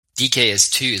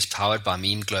DKS2 is powered by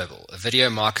Meme Global, a video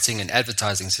marketing and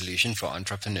advertising solution for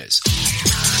entrepreneurs.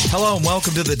 Hello and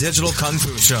welcome to the Digital Kung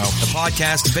Fu Show, a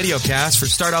podcast and videocast for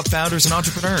startup founders and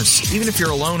entrepreneurs. Even if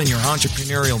you're alone in your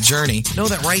entrepreneurial journey, know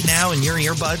that right now in your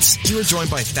earbuds, you are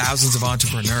joined by thousands of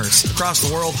entrepreneurs across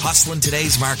the world hustling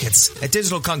today's markets. At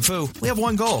Digital Kung Fu, we have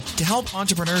one goal: to help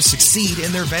entrepreneurs succeed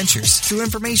in their ventures through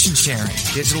information sharing,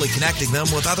 digitally connecting them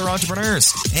with other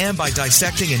entrepreneurs, and by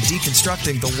dissecting and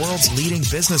deconstructing the world's leading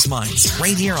business minds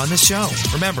right here on this show.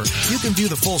 Remember, you can view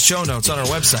the full show notes on our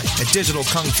website at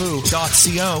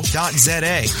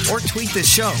digitalkungfu.co.za or tweet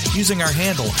this show using our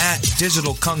handle at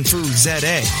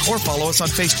digitalkungfuza or follow us on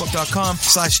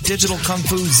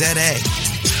facebook.com/digitalkungfuza.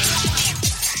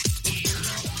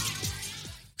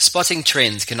 Spotting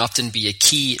trends can often be a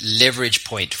key leverage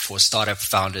point for startup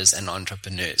founders and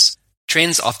entrepreneurs.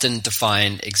 Trends often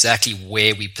define exactly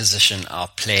where we position our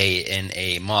play in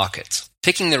a market.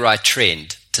 Picking the right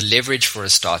trend to leverage for a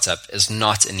startup is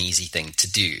not an easy thing to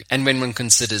do. And when one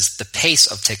considers the pace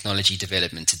of technology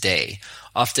development today,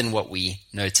 often what we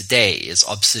know today is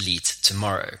obsolete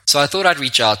tomorrow. So I thought I'd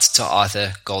reach out to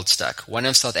Arthur Goldstuck, one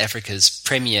of South Africa's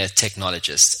premier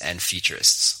technologists and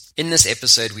futurists. In this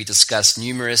episode, we discuss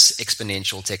numerous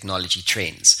exponential technology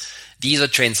trends. These are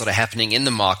trends that are happening in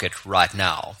the market right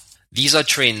now. These are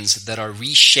trends that are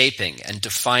reshaping and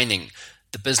defining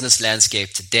the business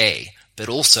landscape today, but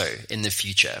also in the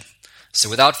future. So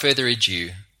without further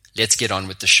ado, let's get on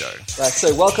with the show. Right,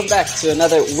 so welcome back to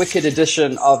another wicked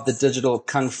edition of the Digital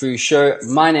Kung Fu Show.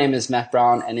 My name is Matt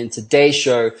Brown, and in today's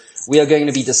show, we are going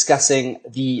to be discussing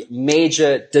the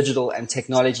major digital and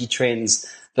technology trends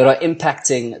that are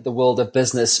impacting the world of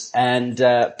business, and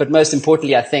but most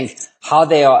importantly, I think, how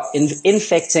they are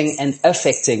infecting and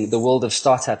affecting the world of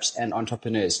startups and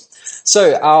entrepreneurs.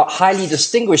 So our highly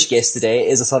distinguished guest today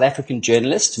is a South African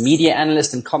journalist, media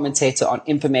analyst, and commentator on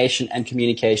information and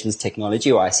communications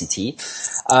technology, or ICT,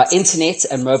 internet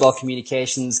and mobile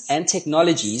communications and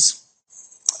technologies,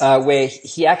 where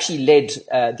he actually led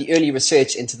the early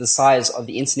research into the size of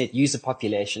the internet user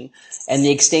population and the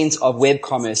extent of web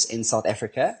commerce in South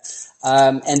Africa.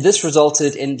 And this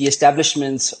resulted in the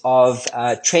establishment of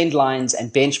trend lines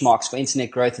and benchmarks for internet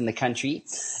growth in the country,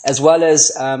 as well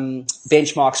as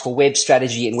benchmarks for web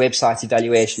strategy and website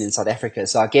evaluation in South Africa.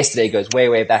 So our guest today goes way,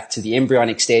 way back to the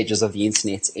embryonic stages of the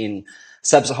internet in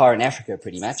Sub-Saharan Africa,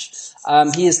 pretty much.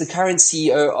 He is the current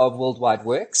CEO of Worldwide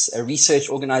Works, a research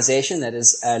organization that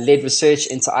has led research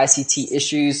into ICT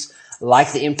issues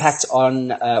like the impact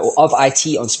of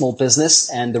IT on small business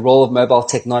and the role of mobile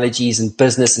technologies in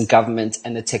business and government,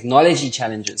 and the technology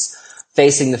challenges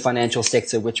facing the financial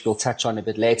sector, which we'll touch on a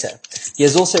bit later. He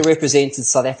has also represented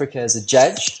South Africa as a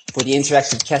judge for the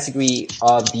interactive category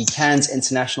of the Cannes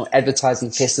International Advertising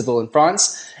Festival in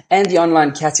France and the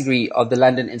online category of the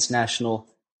London International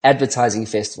Advertising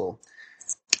Festival.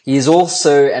 He is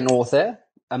also an author,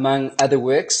 among other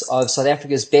works, of South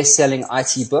Africa's best-selling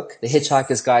IT book, The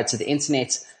Hitchhiker's Guide to the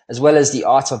Internet, as well as The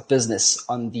Art of Business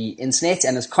on the Internet,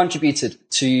 and has contributed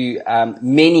to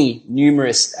many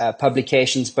numerous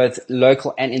publications, both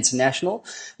local and international,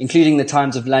 including the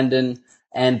Times of London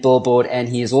and Billboard. And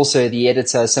he is also the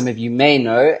editor, some of you may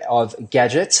know, of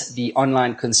Gadget, the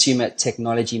online consumer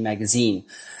technology magazine.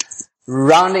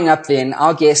 Rounding up then,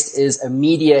 our guest is a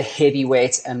media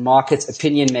heavyweight and market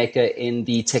opinion maker in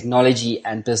the technology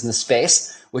and business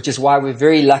space, which is why we're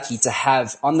very lucky to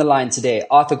have on the line today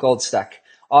Arthur Goldstuck.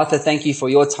 Arthur, thank you for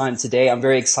your time today. I'm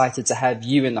very excited to have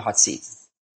you in the hot seat.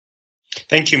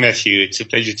 Thank you, Matthew. It's a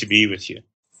pleasure to be with you.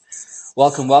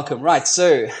 Welcome, welcome. Right.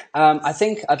 So, I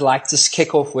think I'd like to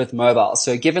kick off with mobile.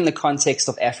 So given the context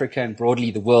of Africa and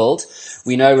broadly the world,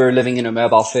 we know we're living in a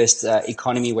mobile first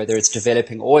economy, whether it's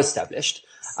developing or established.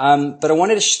 But I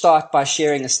wanted to start by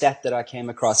sharing a stat that I came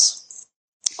across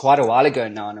quite a while ago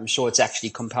now, and I'm sure it's actually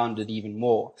compounded even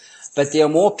more. But there are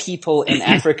more people in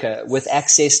Africa with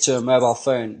access to a mobile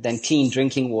phone than clean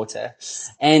drinking water.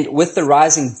 And with the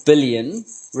rising billion,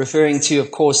 referring to,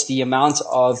 of course, the amount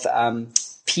of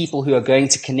people who are going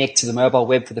to connect to the mobile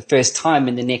web for the first time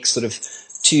in the next sort of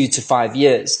 2 to 5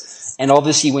 years. And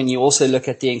obviously, when you also look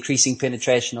at the increasing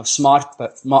penetration of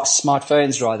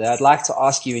smartphones, I'd like to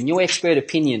ask you, in your expert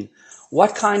opinion,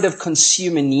 what kind of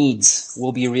consumer needs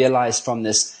will be realized from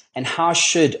this, and how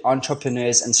should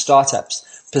entrepreneurs and startups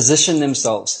position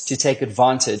themselves to take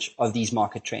advantage of these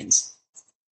market trends?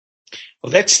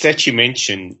 Well, that stat you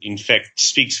mentioned, in fact,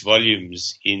 speaks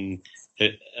volumes in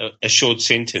a short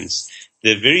sentence.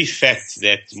 The very fact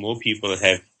that more people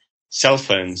have cell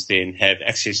phones than have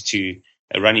access to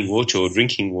running water or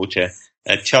drinking water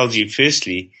tells you,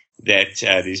 firstly, that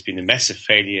there's been a massive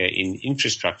failure in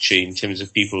infrastructure in terms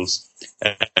of people's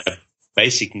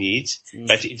basic needs.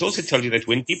 But it also tells you that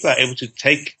when people are able to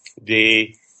take their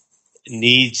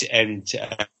needs and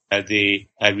their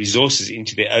resources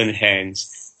into their own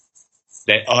hands,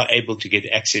 they are able to get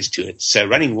access to it. So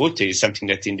running water is something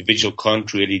that the individual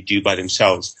can't really do by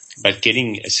themselves, but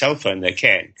getting a cell phone they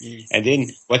can. And then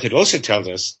what it also tells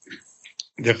us,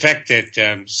 the fact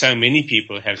that so many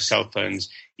people have cell phones,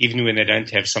 even when they don't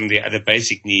have some of their other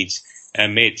basic needs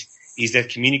met, is that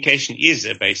communication is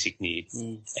a basic need.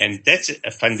 And that's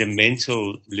a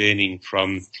fundamental learning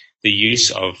from the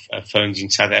use of phones in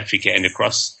South Africa and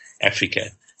across Africa,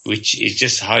 which is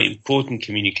just how important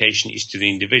communication is to the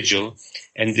individual,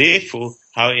 and therefore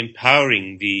how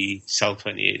empowering the cell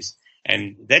phone is.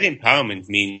 And that empowerment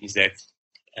means that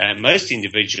most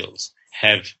individuals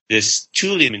have this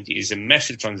tool element is a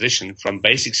massive transition from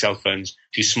basic cell phones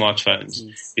to smartphones.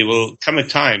 There will come a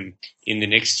time in the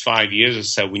next 5 years or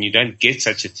so when you don't get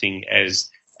such a thing as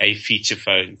a feature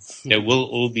phone. There will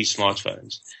all be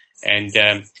smartphones. And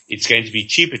it's going to be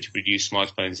cheaper to produce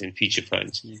smartphones than feature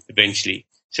phones eventually.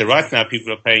 So right now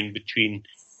people are paying between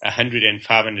 100 and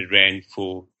 500 Rand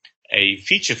for a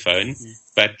feature phone,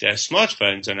 but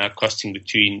smartphones are now costing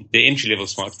the entry-level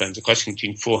smartphones are costing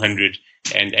between 400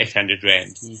 and 800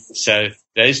 Rand. So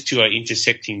those two are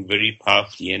intersecting very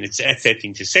powerfully, and it's at that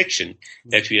intersection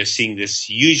that we are seeing this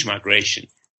huge migration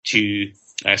to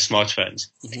smartphones.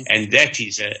 And that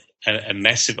is a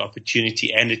massive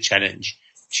opportunity and a challenge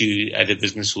to the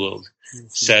business world.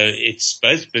 So it's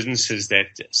both businesses that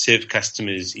serve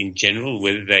customers in general,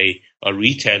 whether they are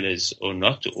retailers or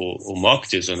not, or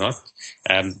marketers or not,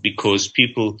 because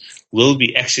people will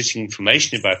be accessing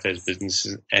information about those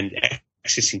businesses and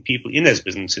accessing people in those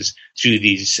businesses through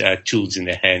these tools in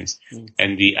their hands.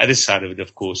 And the other side of it,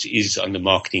 of course, is on the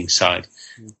marketing side.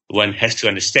 One has to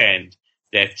understand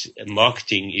that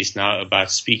marketing is now about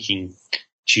speaking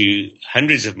to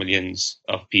hundreds of millions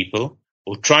of people,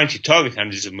 or trying to target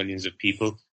hundreds of millions of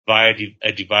people via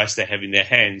a device they have in their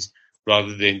hands,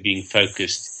 rather than being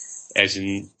focused, as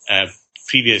in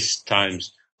previous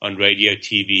times, on radio,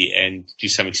 TV, and to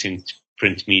some extent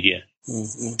print media.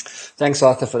 Thanks,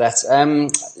 Arthur, for that.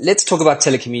 Let's talk about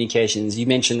telecommunications. You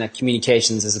mentioned that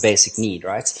communications is a basic need,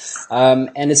 right?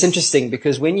 And it's interesting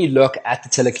because when you look at the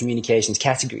telecommunications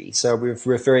category, so we're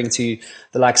referring to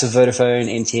the likes of Vodafone,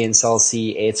 MTN, Cell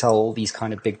C, Airtel, all these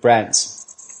kind of big brands.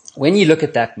 When you look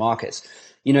at that market,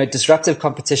 disruptive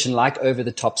competition like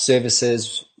over-the-top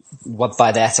services, what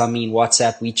by that I mean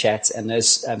WhatsApp, WeChat, and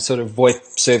those sort of VoIP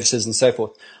services and so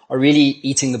forth, are really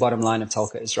eating the bottom line of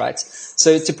telcos, right?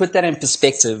 So to put that in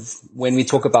perspective, when we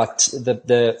talk about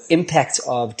the impact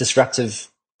of disruptive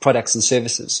products and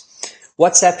services,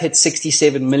 WhatsApp hit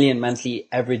 67 million monthly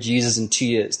average users in 2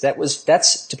 years.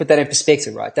 That's to put that in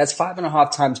perspective, right? That's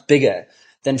 5.5 times bigger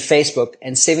than Facebook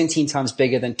and 17 times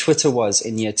bigger than Twitter was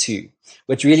in year 2,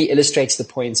 which really illustrates the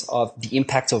point of the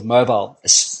impact of mobile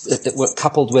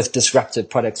coupled with disruptive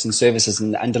products and services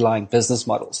and the underlying business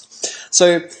models.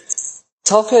 So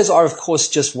telcos are, of course,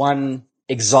 just one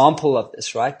example of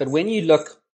this, right? But when you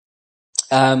look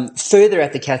further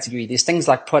at the category, there's things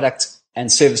like product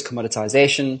and service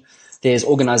commoditization. There's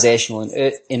organizational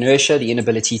inertia, the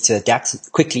inability to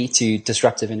adapt quickly to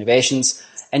disruptive innovations,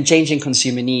 and changing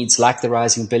consumer needs like the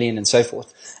rising billion and so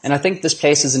forth. And I think this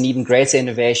places an even greater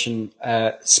innovation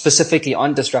specifically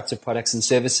on disruptive products and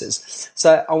services.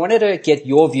 So I wanted to get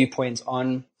your viewpoint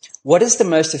on what is the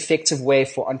most effective way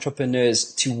for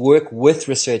entrepreneurs to work with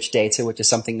research data, which is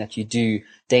something that you do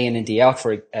day in and day out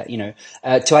for,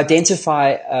 to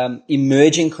identify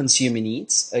emerging consumer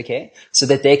needs, okay, so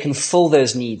that they can fill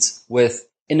those needs with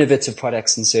innovative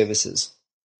products and services.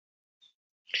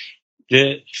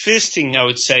 The first thing I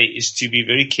would say is to be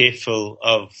very careful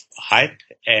of hype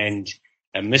and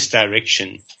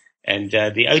misdirection. And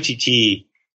the OTT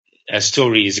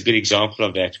story is a good example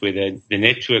of that, where the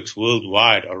networks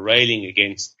worldwide are railing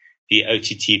against the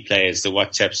OTT players, the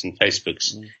WhatsApps and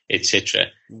Facebooks, etc.,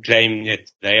 claiming that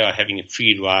they are having a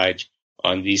free ride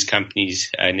on these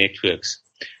companies' networks.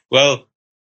 Well,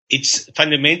 it's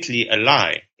fundamentally a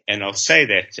lie, and I'll say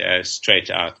that straight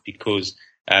out because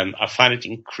I find it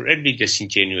incredibly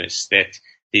disingenuous that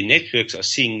the networks are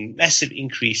seeing massive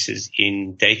increases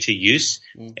in data use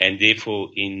and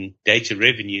therefore in data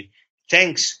revenue,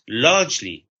 thanks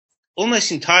largely,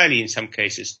 almost entirely in some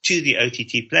cases, to the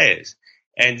OTT players.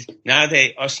 And now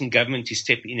they're asking government to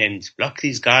step in and block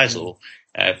these guys or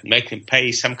make them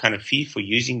pay some kind of fee for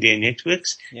using their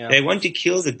networks. Yeah. They want to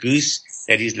kill the goose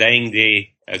that is laying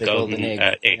their golden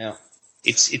egg. Yeah.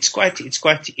 it's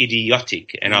quite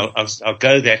idiotic, and I'll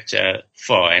go that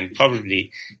far, and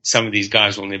probably some of these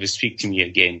guys will never speak to me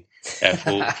again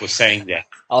for saying that.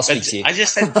 I'll speak to you. I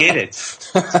just don't get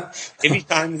it. Every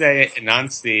time they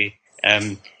announce their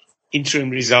interim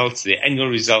results, their annual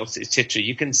results, etc.,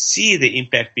 you can see the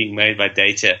impact being made by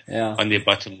data on their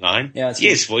bottom line.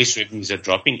 Yes, voice revenues are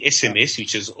dropping. SMS,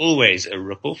 which is always a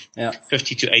rip-off,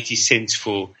 50 to 80 cents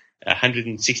for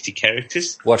 160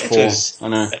 characters. What for? I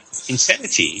know.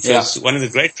 Insanity. It was one of the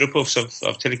great rip-offs of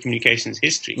telecommunications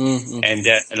history. And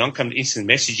along comes instant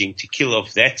messaging to kill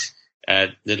off that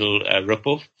little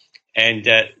rip-off. And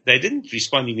they didn't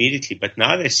respond immediately, but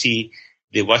now they see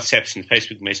the WhatsApps and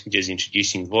Facebook messengers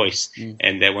introducing voice,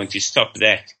 and they want to stop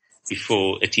that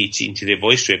before it eats into their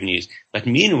voice revenues. But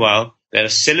meanwhile, they're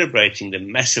celebrating the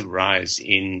massive rise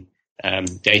in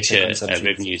data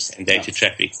revenues and data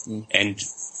traffic. And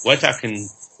what I can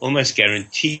almost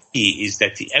guarantee is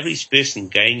that the average person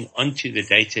going onto the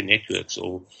data networks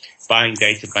or buying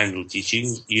data bundles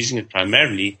is using it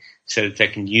primarily so that they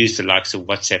can use the likes of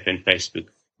WhatsApp and Facebook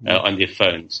on their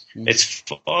phones. It's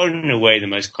far and away the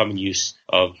most common use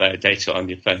of data on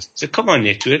their phones. So come on,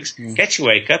 networks, catch a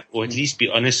wake up, or at least be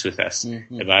honest with us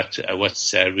about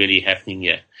what's really happening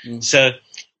here. So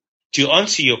to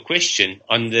answer your question,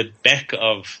 on the back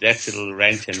of that little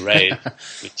rant and rave,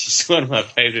 which is one of my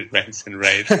favorite rants and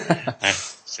raves, I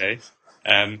have to say,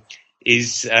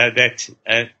 is that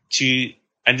to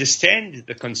understand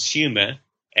the consumer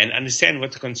and understand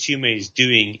what the consumer is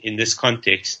doing in this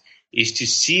context is to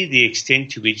see the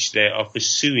extent to which they are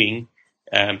pursuing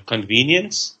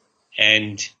convenience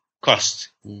and cost.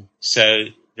 So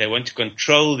they want to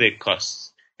control their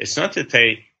costs. It's not that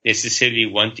they necessarily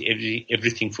want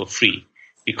everything for free,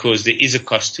 because there is a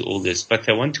cost to all this, but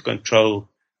they want to control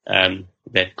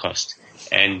that cost.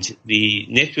 And the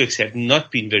networks have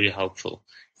not been very helpful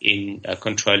in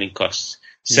controlling costs.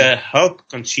 So help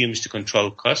consumers to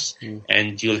control costs,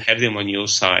 and you'll have them on your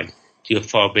side to a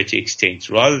far better extent,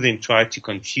 rather than try to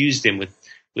confuse them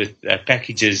with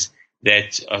packages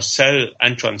that are so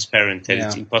untransparent that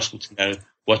it's impossible to know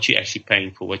what you're actually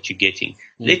paying for what you're getting.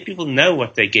 Let people know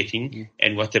what they're getting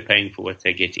and what they're paying for what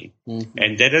they're getting.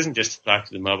 And that doesn't just apply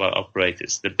to the mobile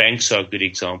operators. The banks are a good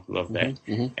example of that.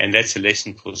 And that's a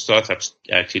lesson for startups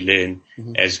to learn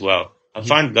as well. I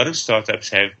find a lot of startups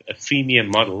have a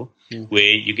freemium model where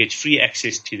you get free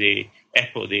access to their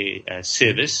app or their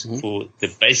service for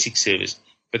the basic service.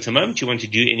 But the moment you want to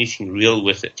do anything real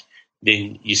with it,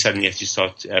 then you suddenly have to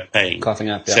start paying. Coughing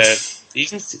up, So there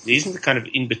isn't the kind of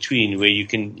in-between where you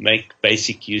can make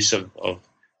basic use of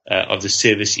the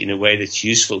service in a way that's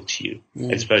useful to you,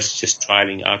 as opposed to just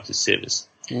trialing out the service.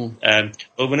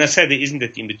 But when I say there isn't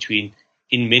that in-between,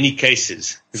 in many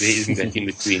cases, there isn't that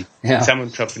in-between. Some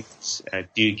entrepreneurs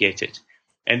do get it.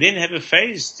 And then have a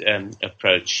phased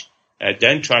approach.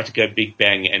 Don't try to go big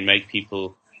bang and make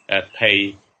people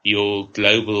pay your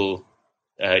global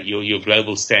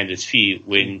standards fee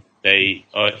when they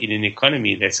are in an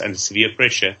economy that's under severe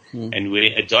pressure and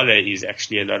where $1 is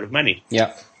actually a lot of money.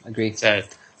 Yeah, agree. So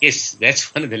yes,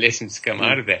 that's one of the lessons to come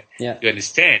out of that. You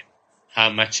understand how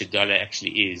much $1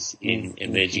 actually is in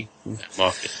emerging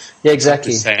markets. Yeah,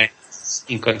 exactly. It's the same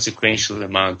inconsequential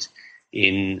amount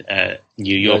in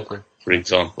New York, for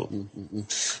example.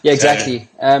 Yeah, exactly.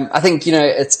 I think,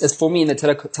 it's for me in the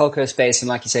telco space, and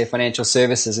like you say, financial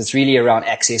services, it's really around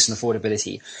access and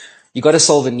affordability. You got to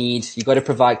solve a need. You got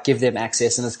to give them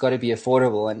access, and it's got to be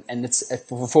affordable. And it's,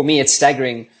 for me, it's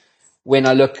staggering when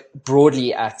I look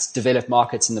broadly at developed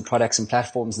markets and the products and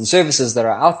platforms and services that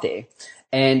are out there,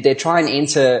 and they try and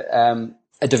enter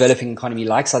a developing economy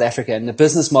like South Africa, and the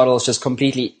business model is just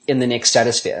completely in the next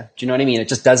stratosphere. Do you know what I mean? It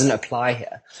just doesn't apply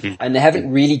here. And they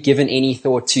haven't really given any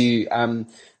thought to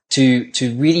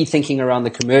really thinking around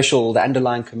the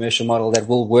underlying commercial model that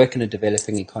will work in a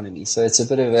developing economy. So it's a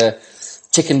bit of a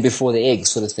chicken before the egg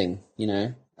sort of thing,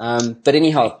 But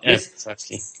anyhow,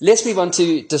 let's move on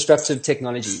to disruptive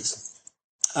technologies.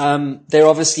 They're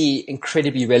obviously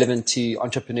incredibly relevant to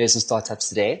entrepreneurs and startups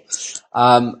today.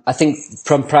 I think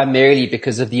primarily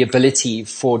because of the ability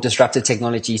for disruptive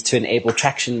technologies to enable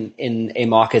traction in a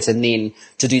market, and then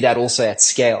to do that also at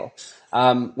scale.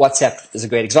 WhatsApp is a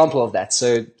great example of that.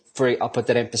 So I'll put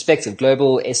that in perspective. The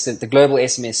global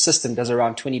SMS system does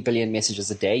around 20 billion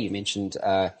messages a day. You mentioned,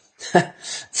 the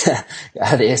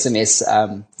SMS,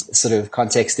 sort of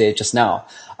context there just now.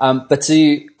 But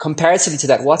comparatively to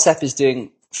that, WhatsApp is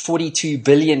doing 42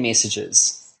 billion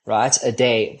messages, right, a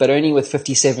day, but only with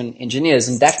 57 engineers.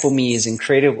 And that for me is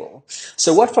incredible.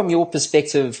 So what, from your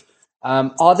perspective,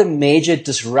 are the major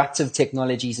disruptive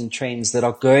technologies and trends that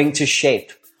are going to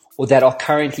shape or that are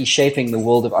currently shaping the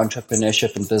world of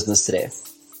entrepreneurship and business today.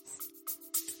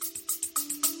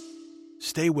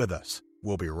 Stay with us.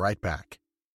 We'll be right back.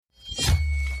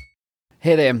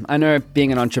 Hey there, I know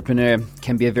being an entrepreneur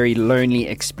can be a very lonely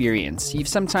experience. You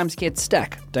sometimes get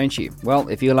stuck, don't you? Well,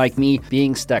 if you're like me,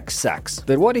 being stuck sucks.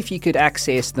 But what if you could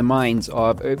access the minds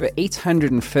of over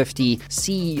 850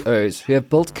 CEOs who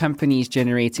have built companies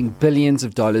generating billions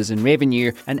of dollars in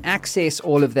revenue and access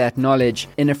all of that knowledge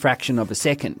in a fraction of a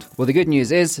second? Well, the good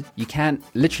news is you can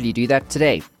literally do that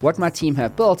today. What my team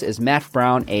have built is Matt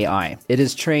Brown AI. It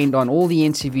is trained on all the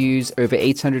interviews, over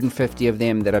 850 of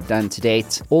them that I've done to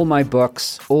date, all my books,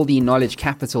 all the knowledge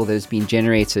capital that has been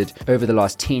generated over the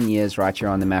last 10 years right here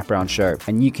on the Matt Brown Show.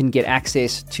 And you can get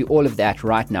access to all of that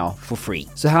right now for free.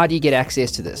 So how do you get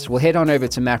access to this? Well, head on over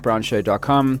to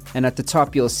mattbrownshow.com, and at the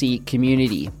top you'll see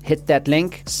community. Hit that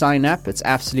link, sign up, it's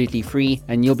absolutely free,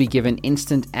 and you'll be given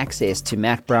instant access to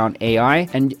Matt Brown AI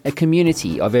and a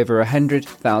community of over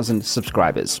 100,000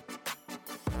 subscribers.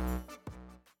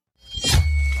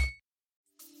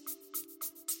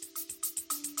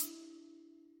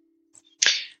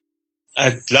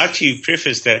 I'd like to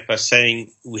preface that by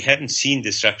saying we haven't seen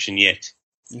disruption yet.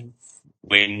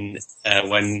 When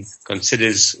one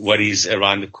considers what is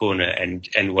around the corner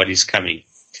and what is coming.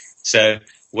 So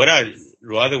what I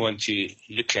rather want to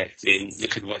look at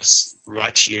what's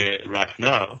right here, right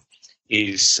now,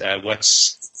 is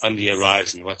what's on the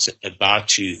horizon, what's about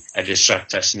to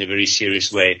disrupt us in a very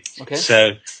serious way. Okay.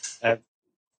 So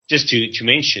just to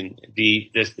mention,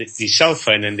 the cell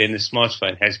phone and then the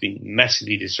smartphone has been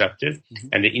massively disruptive,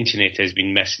 and the internet has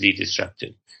been massively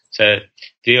disruptive. So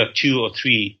there are 2 or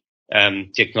 3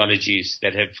 technologies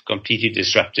that have completely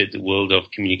disrupted the world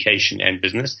of communication and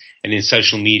business, and then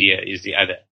social media is the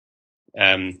other,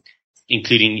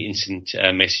 including instant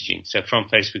messaging. So from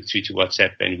Facebook through to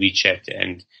WhatsApp and WeChat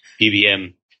and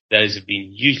BBM, those have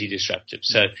been hugely disruptive.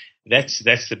 So that's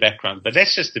the background, but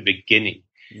that's just the beginning.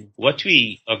 What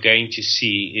we are going to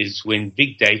see is when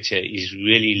big data is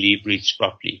really leveraged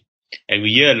properly. And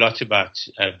we hear a lot about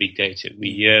big data.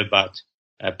 We hear about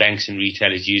banks and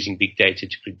retailers using big data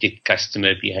to predict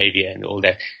customer behavior and all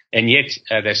that. And yet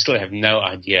they still have no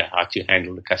idea how to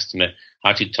handle the customer,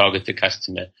 how to target the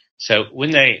customer. So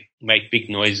when they make big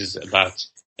noises about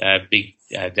big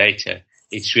data,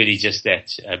 it's really just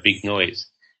that big noise.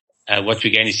 What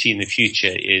we're going to see in the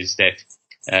future is that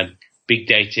big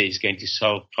data is going to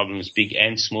solve problems big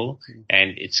and small,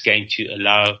 and it's going to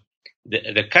allow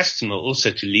the customer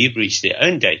also to leverage their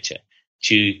own data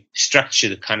to structure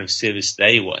the kind of service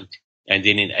they want, and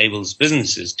then enables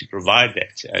businesses to provide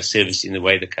that service in the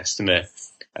way the customer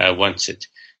wants it.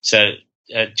 So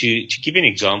to give you an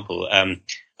example,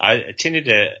 I attended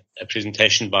a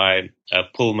presentation by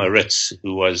Paul Maritz,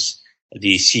 who was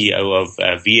the CEO of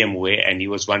VMware, and he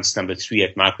was once number 3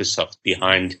 at Microsoft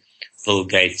behind Bill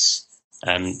Gates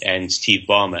and Steve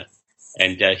Ballmer.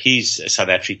 And he's a South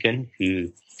African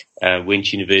who went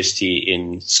to university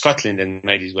in Scotland and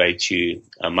made his way to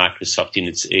Microsoft in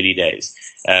its early days,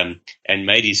 and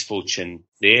made his fortune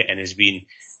there, and has been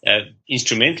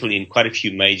instrumental in quite a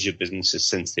few major businesses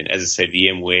since then, as I say,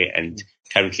 VMware, and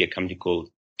currently a company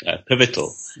called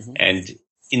Pivotal. And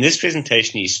in this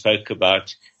presentation, he spoke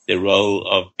about the role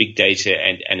of big data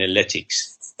and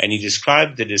analytics, and he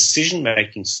described the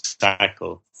decision-making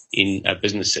cycle in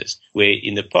businesses, where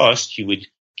in the past you would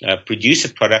produce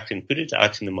a product and put it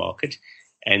out in the market,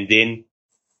 and then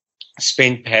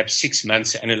spend perhaps 6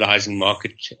 months analyzing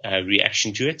market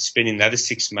reaction to it, spend another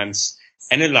 6 months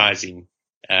analyzing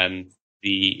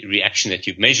the reaction that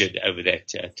you've measured over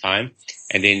that time,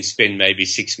 and then spend maybe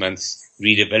 6 months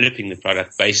redeveloping the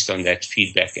product based on that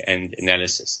feedback and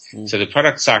analysis. So the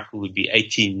product cycle would be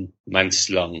 18 months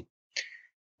long.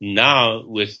 Now,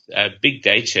 with big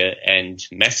data and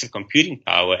massive computing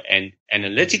power and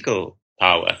analytical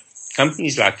power,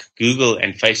 companies like Google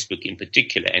and Facebook in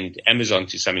particular, and Amazon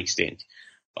to some extent,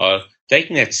 are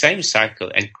taking that same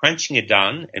cycle and crunching it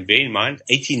down. And bear in mind,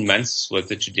 18 months was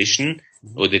the tradition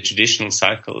or the traditional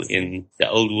cycle in the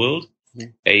old world.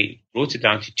 They brought it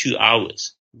down to 2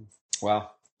 hours.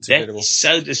 Wow. That is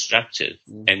so disruptive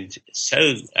and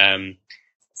so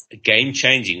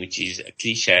game-changing, which is a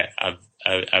cliche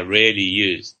I rarely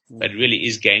use, but really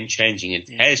is game-changing. It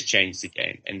has changed the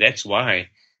game. And that's why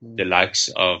the likes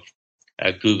of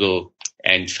Google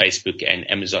and Facebook and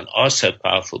Amazon are so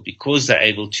powerful, because they're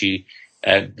able to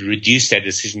reduce their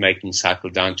decision-making cycle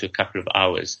down to a couple of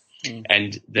hours.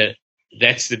 And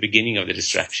that's the beginning of the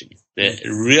disruption. The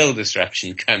real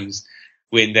disruption comes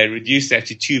when they reduce that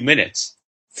to 2 minutes.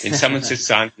 When someone sits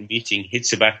down in a meeting,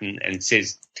 hits a button and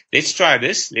says, let's try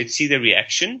this. Let's see the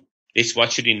reaction. Let's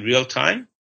watch it in real time.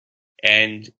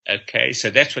 And okay, so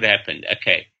that's what happened.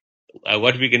 Okay,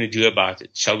 what are we going to do about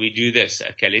it? Shall we do this?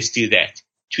 Okay, let's do that.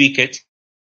 Tweak it,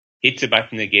 hit the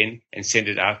button again, and send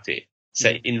it out there. So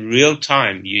in real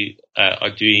time, you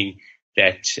are doing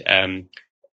that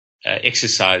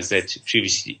exercise that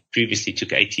previously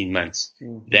took 18 months.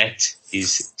 That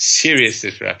is serious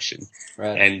disruption.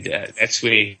 Right. And that's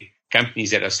where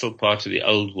companies that are still part of the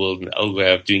old world and the old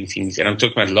way of doing things, and I'm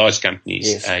talking about large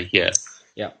companies here,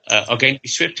 are going to be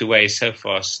swept away so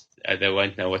fast they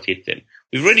won't know what hit them.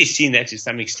 We've already seen that to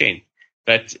some extent.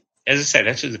 But as I say,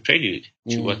 that's just a prelude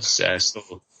to what's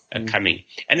still coming.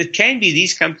 And it can be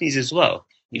these companies as well.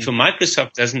 If a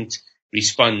Microsoft doesn't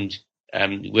respond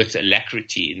with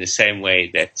alacrity in the same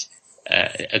way that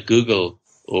a Google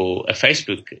or a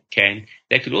Facebook can,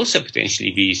 they could also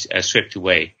potentially be swept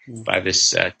away by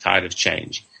this tide of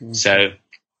change. So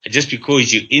just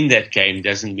because you're in that game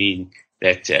doesn't mean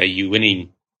that you're winning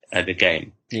the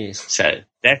game. Yes. So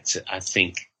that, I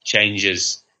think,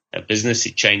 changes business.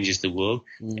 It changes the world.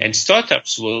 And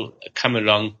startups will come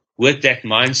along with that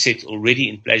mindset already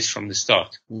in place from the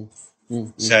start.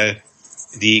 So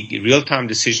the real-time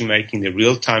decision-making, the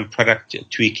real-time product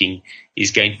tweaking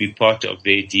is going to be part of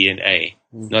their DNA,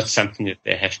 not something that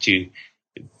they have to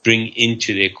bring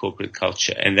into their corporate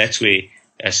culture. And that's where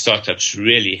startups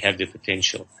really have the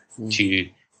potential to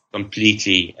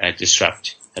completely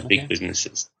disrupt big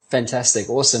businesses. Fantastic.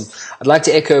 Awesome. I'd like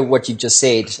to echo what you've just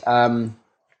said.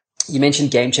 You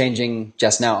mentioned game changing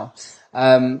just now.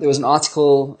 There was an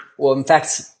article, or in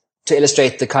fact, to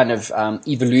illustrate the kind of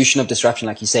evolution of disruption,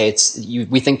 like you say,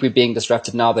 we think we're being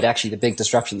disrupted now, but actually the big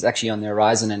disruption is actually on the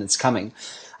horizon and it's coming.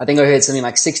 I think I heard something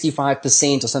like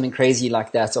 65% or something crazy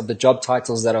like that of the job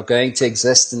titles that are going to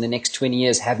exist in the next 20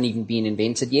 years haven't even been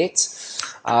invented yet.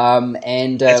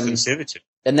 That's conservative.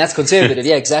 And that's conservative.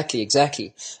 Yeah,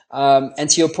 exactly. And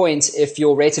to your point, if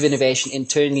your rate of innovation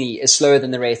internally is slower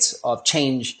than the rate of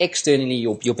change externally,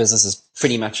 your business is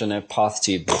pretty much on a path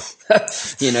to,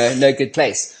 no good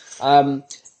place. In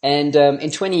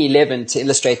 2011, to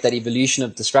illustrate that evolution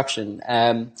of disruption,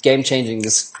 game changing,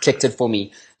 this clicked it for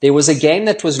me. There was a game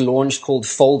that was launched called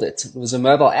Fold It. It was a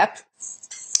mobile app,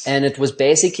 and it was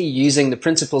basically using the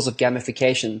principles of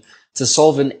gamification to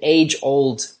solve an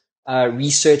age-old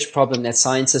research problem that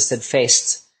scientists had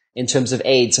faced in terms of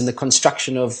AIDS and the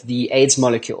construction of the AIDS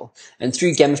molecule. And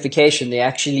through gamification, they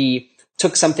actually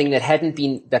took something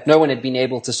that no one had been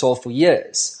able to solve for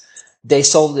years. They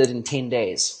solved it in 10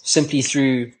 days, simply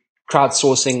through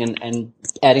crowdsourcing and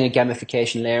adding a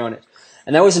gamification layer on it.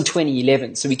 And that was in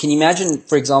 2011. So we can imagine,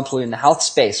 for example, in the health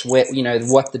space, where,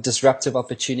 what the disruptive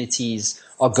opportunities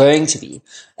are going to be.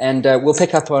 And we'll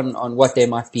pick up on what they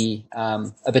might be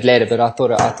a bit later, but I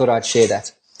thought I'd share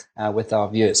that with our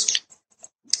viewers.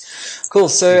 Cool.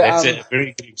 So that's a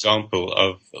very good example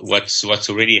of what's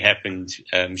already happened,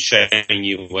 showing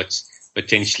you what's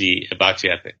potentially about to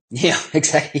happen. Yeah,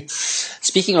 exactly.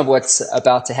 Speaking of what's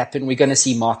about to happen, we're going to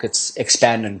see markets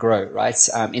expand and grow, right?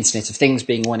 Internet of Things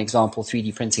being one example,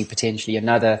 3D printing potentially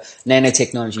another,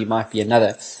 nanotechnology might be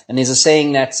another. And there's a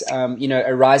saying that,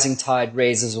 a rising tide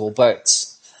raises all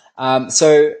boats.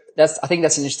 So I think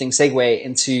that's an interesting segue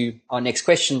into our next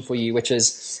question for you, which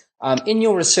is, in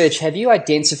your research, have you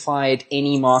identified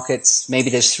any markets, maybe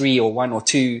there's 3 or 1 or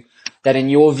 2, that in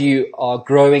your view are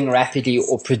growing rapidly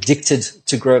or predicted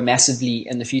to grow massively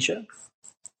in the future?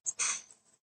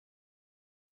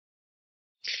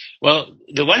 Well,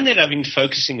 the one that I've been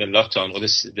focusing a lot on, or the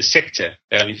sector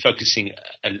that I've been focusing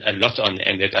a lot on,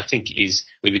 and that I think is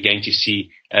where we're going to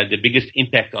see the biggest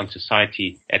impact on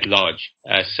society at large.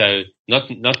 So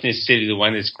not necessarily the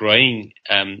one that's growing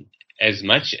as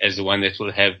much as the one that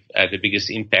will have the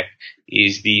biggest impact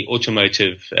is the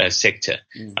automotive sector.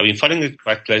 I've been following it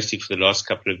quite closely for the last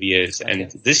couple of years,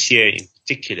 and this year in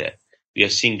particular, we are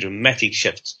seeing dramatic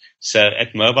shifts. So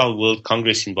at Mobile World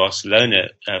Congress in Barcelona,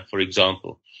 for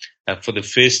example, for the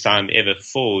first time ever,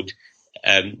 Ford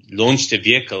launched a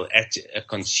vehicle at a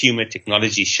consumer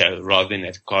technology show rather than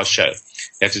at a car show.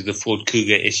 That is the Ford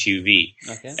Kuga SUV.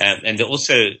 Okay. And they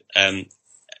also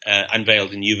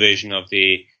unveiled a new version of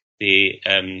their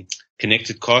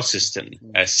connected car system,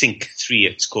 Sync 3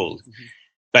 it's called.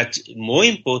 But more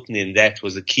important than that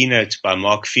was a keynote by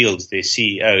Mark Fields, their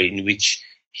CEO, in which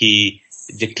he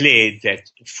declared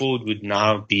that Ford would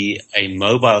now be a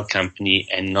mobile company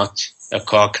and not a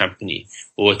car company,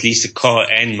 or at least a car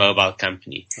and mobile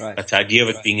company. Right. But the idea of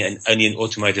it being only an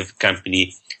automotive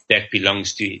company, that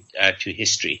belongs to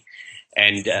history.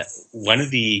 And one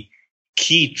of the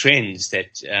key trends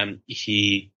that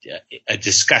he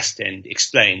discussed and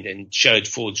explained and showed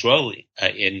Ford's role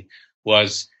in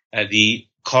was the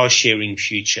car sharing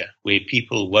future where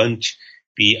people won't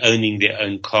be owning their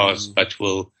own cars, but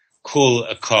will call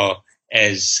a car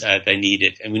as they need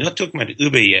it. And we're not talking about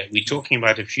Uber here. We're talking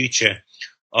about a future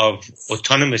of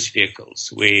autonomous vehicles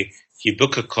where you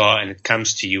book a car and it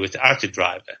comes to you without a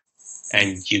driver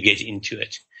and you get into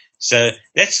it. So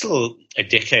that's still a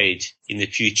decade in the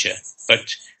future.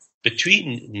 But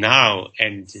between now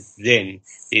and then,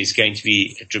 there's going to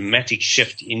be a dramatic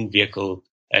shift in vehicle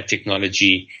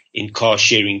technology, in car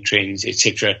sharing trends,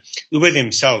 etc. Uber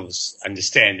themselves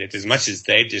understand that as much as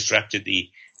they've disrupted the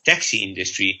taxi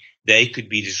industry, they could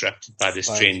be disrupted by this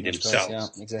trend themselves.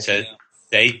 Yeah, exactly. So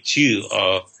they too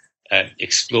are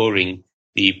exploring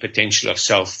the potential of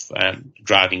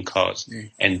self-driving cars.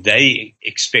 And they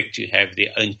expect to have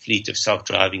their own fleet of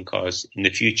self-driving cars in the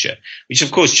future, which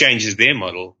of course changes their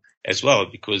model as well,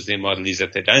 because their model is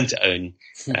that they don't own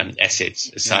assets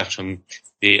aside from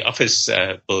their office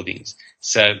buildings.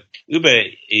 So Uber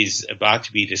is about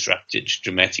to be disrupted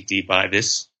dramatically by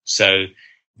this. So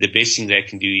the best thing they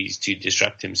can do is to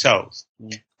disrupt themselves.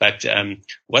 But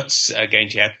what's going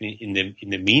to happen in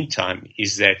the meantime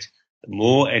is that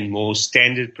more and more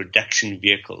standard production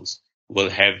vehicles will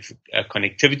have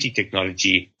connectivity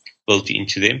technology built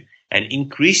into them, and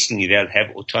increasingly they'll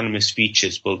have autonomous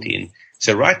features built in.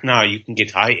 So right now you can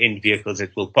get high-end vehicles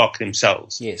that will park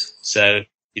themselves. Yes. So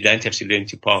you don't have to learn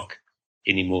to park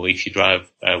anymore if you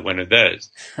drive one of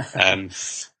those. And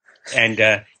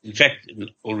in fact,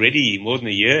 already more than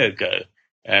a year ago,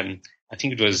 I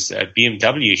think it was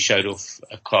BMW showed off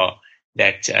a car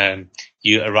that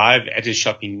you arrive at a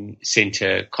shopping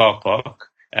center car park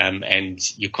and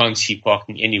you can't see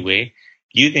parking anywhere.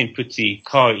 You then put the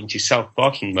car into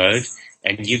self-parking mode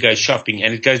and you go shopping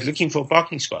and it goes looking for a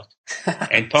parking spot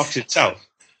and parks itself.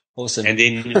 Awesome. And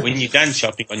then when you're done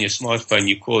shopping on your smartphone,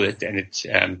 you call it and it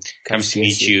comes to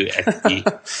meet you at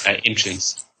the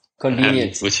entrance.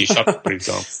 Convenient. With your shop, for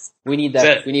example. We need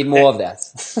that. So, we need more of that.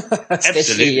 Especially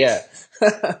absolutely. here.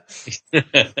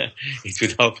 It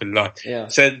would help a lot. Yeah.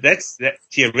 So that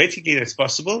theoretically that's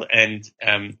possible, and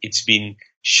it's been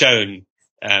shown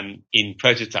in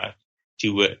prototype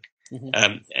to work.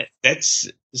 That's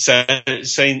so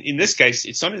in this case,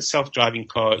 it's not a self-driving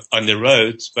car on the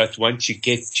roads, but once you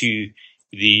get to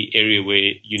the area where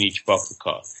you need to park the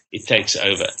car, it takes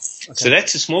over. Okay. So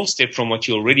that's a small step from what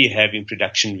you already have in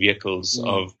production vehicles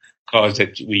of cars where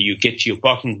you get to your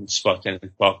parking spot and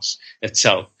it parks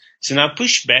itself. So now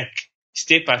push back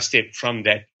step by step from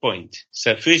that point.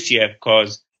 So first you have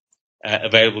cars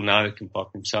available now that can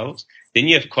park themselves. Then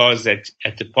you have cars that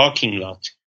at the parking lot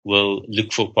will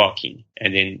look for parking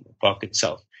and then park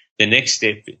itself. The next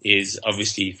step is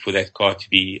obviously for that car to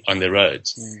be on the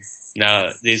roads.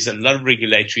 Now, there's a lot of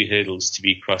regulatory hurdles to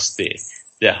be crossed there.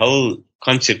 The whole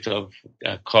concept of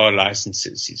car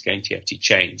licenses is going to have to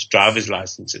change. Driver's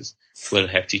licenses will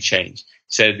have to change.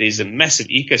 So there's a massive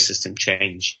ecosystem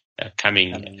change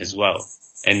coming as well.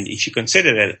 And if you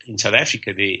consider that in South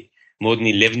Africa, there are more than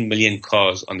 11 million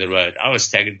cars on the road. I was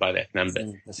staggered by that number,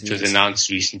 which was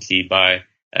announced recently by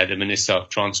the Minister of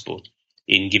Transport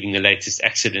in giving the latest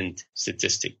accident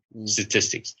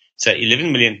statistics. So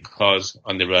 11 million cars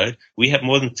on the road. We have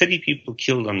more than 30 people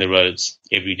killed on the roads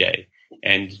every day.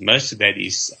 And most of that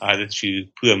is either through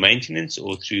poor maintenance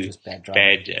or through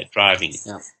bad driving.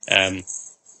 Yeah.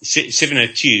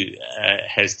 702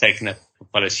 has taken up a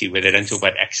policy where they don't talk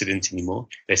about accidents anymore.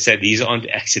 They say these aren't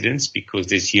accidents because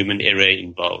there's human error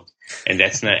involved, and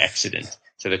that's no accident.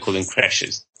 So they call them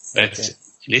crashes. But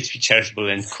let's be charitable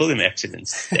and call them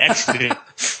accidents. The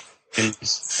accidents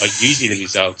are usually the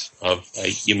result of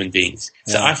human beings.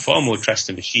 So I far more trust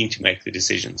a machine to make the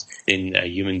decisions than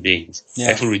human beings.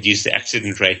 That will reduce the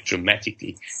accident rate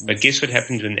dramatically. But guess what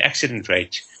happens when the accident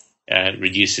rate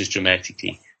reduces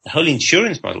dramatically? The whole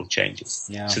insurance model changes.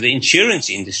 So the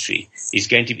insurance industry is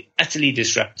going to be utterly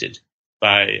disrupted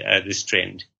by this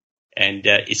trend, and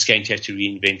it's going to have to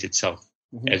reinvent itself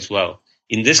as well.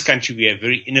 In this country, we have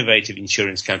very innovative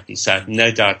insurance companies, so I have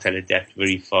no doubt they'll adapt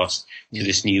very fast to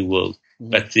this new world.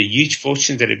 But the huge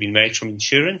fortunes that have been made from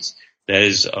insurance,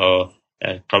 those are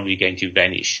probably going to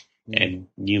vanish, and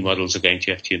new models are going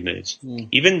to have to emerge.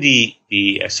 Even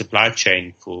the supply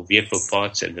chain for vehicle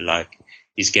parts and the like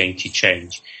is going to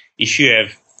change. If you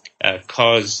have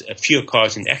fewer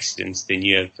cars in accidents, then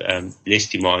you have less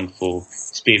demand for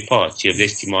spare parts. You have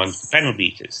less demand for panel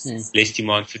beaters, less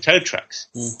demand for tow trucks,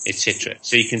 etc.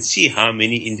 So you can see how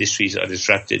many industries are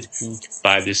disrupted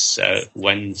by this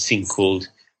one thing called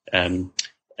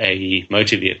a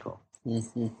motor vehicle.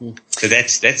 So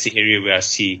that's the area where I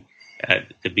see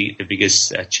the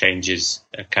biggest changes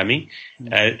coming.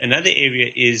 Another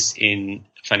area is in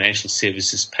financial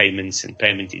services payments and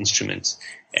payment instruments,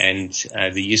 and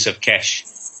the use of cash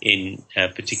in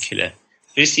particular.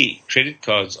 Firstly, credit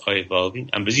cards are evolving.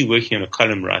 I'm busy working on a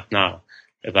column right now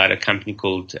about a company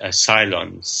called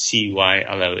Cylon,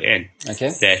 Cylon,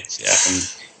 that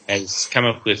has come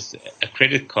up with a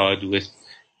credit card with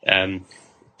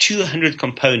 200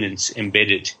 components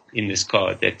embedded in this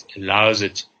card that allows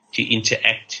it to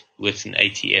interact with an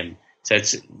ATM. So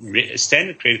it's a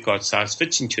standard credit card size,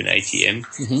 fits into an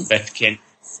ATM, but can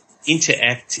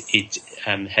interact. It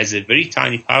has a very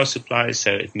tiny power supply,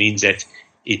 so it means that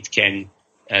it can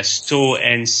store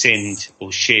and send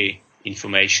or share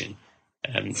information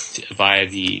via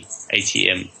the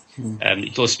ATM.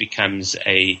 It also becomes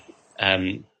a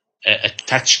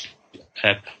touch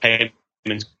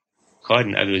payment card.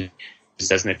 In other words, it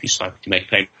doesn't have to swipe to make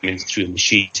payments through a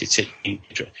machine,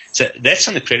 etc. So that's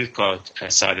on the credit card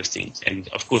side of things. And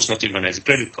of course, not everyone has a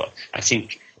credit card. I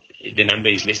think the number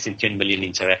is less than 10 million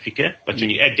in South Africa. But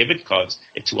when you add debit cards,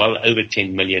 it's well over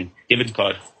 10 million debit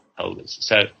card holders.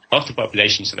 So half the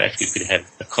population in South Africa could have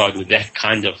a card with that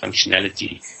kind of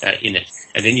functionality in it.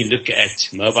 And then you look at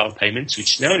mobile payments,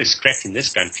 which no one has cracked in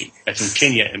this country. But in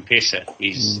Kenya, M-Pesa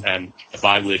is a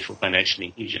byword for financial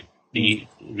inclusion. The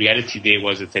reality there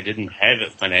was that they didn't have a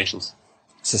financial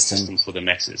system for the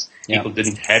masses. Yeah. People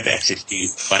didn't have access to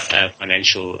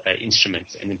financial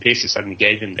instruments, and M-Pesa suddenly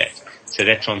gave them that. So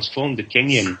that transformed the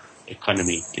Kenyan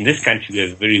economy. In this country, we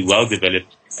have very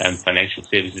well-developed financial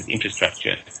services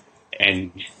infrastructure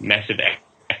and massive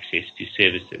access to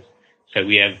services. So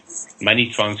we have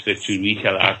money transfer through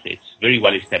retail outlets, very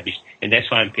well established, and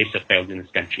that's why M-Pesa failed in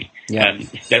this country. Yeah.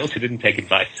 They also didn't take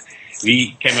advice.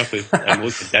 We came up with more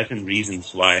than a dozen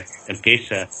reasons why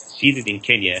M-Pesa seeded in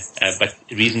Kenya, but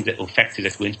reasons or factors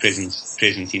that weren't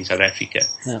present in South Africa.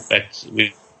 Yeah. But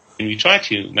when we try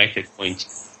to make that point,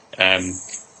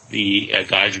 the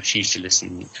guys refuse to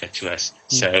listen to us.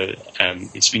 So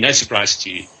it's been no surprise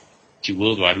to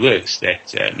Worldwide Works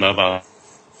that mobile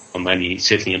money,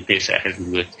 certainly M-Pesa,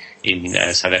 hasn't worked in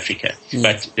South Africa.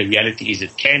 But the reality is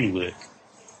it can work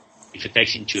if it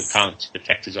takes into account the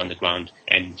factors on the ground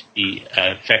and the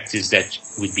factors that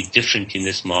would be different in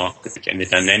this market and the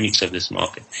dynamics of this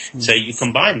market. So you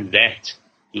combine that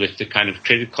with the kind of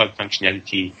credit card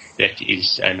functionality that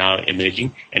is now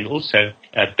emerging, and also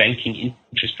banking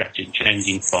infrastructure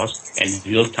changing fast and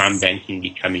real-time banking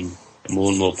becoming more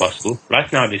and more possible.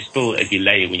 Right now, there's still a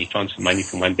delay when you transfer money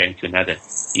from one bank to another.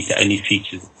 It only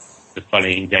features the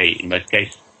following day in most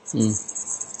cases.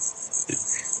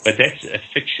 But that's a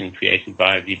fiction created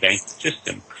by the bank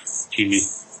system to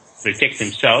protect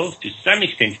themselves, to some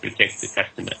extent to protect the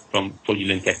customer from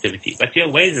fraudulent activity. But there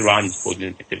are ways around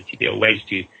fraudulent activity. There are ways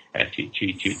to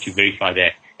verify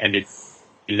that. And the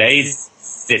delays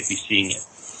that we're seeing at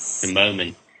the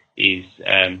moment is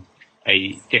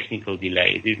a technical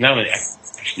delay. There's no one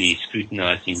actually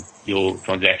scrutinizing your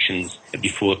transactions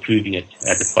before approving it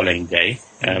the following day.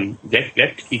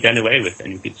 That could be done away with,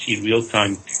 and you could see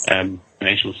real-time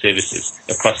financial services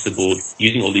across the board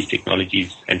using all these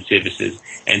technologies and services,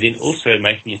 and then also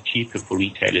making it cheaper for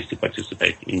retailers to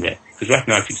participate in that. Because right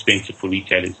now it's expensive for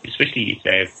retailers, especially if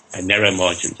they have narrow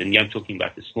margins. And I'm talking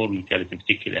about the small retailers in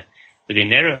particular. With their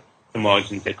narrow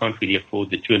margins, they can't really afford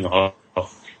the 2.5%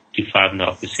 to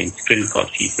 5.5% credit card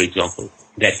fee, for example,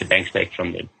 that the banks take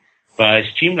from them. By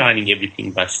streamlining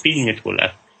everything, by speeding it all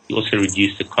up, you also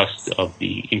reduce the cost of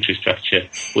the infrastructure,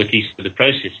 or at least for the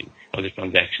processing of the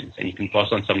transactions, and you can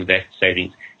pass on some of that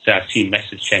savings. So I see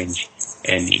massive change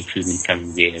and improvement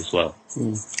coming there as well.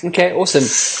 Okay, awesome.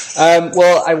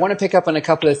 Well, I want to pick up on a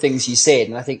couple of things you said,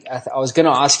 and I think I was going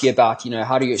to ask you about,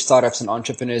 how do your startups and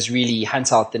entrepreneurs really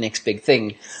hunt out the next big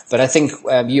thing? But I think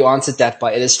you answered that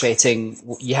by illustrating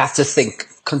you have to think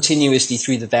continuously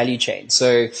through the value chain.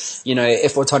 So,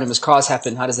 if autonomous cars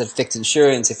happen, how does it affect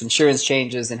insurance? If insurance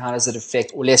changes, then how does it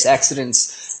affect, or less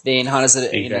accidents, then how does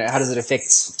it, how does it affect,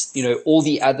 all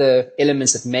the other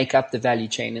elements that make up the value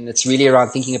chain? And it's really around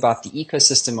thinking about the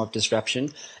ecosystem of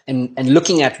disruption and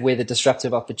looking at where the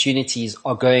disruptive opportunities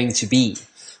are going to be,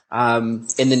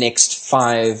 in the next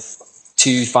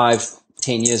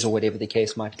 10 years or whatever the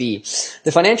case might be.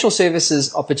 The financial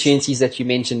services opportunities that you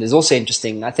mentioned is also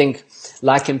interesting. I think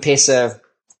like M-Pesa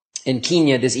in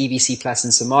Kenya, there's EVC Plus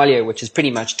in Somalia, which is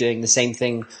pretty much doing the same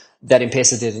thing that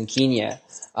M-Pesa did in Kenya.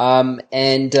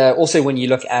 And also when you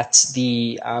look at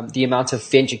the amount of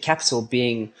venture capital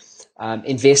being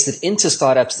invested into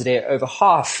startups today, over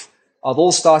half of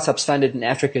all startups funded in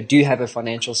Africa do have a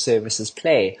financial services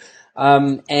play.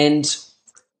 And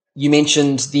you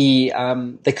mentioned the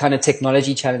kind of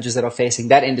technology challenges that are facing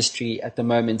that industry at the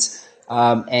moment.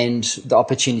 and the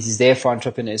opportunities there for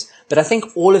entrepreneurs. But I think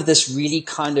all of this really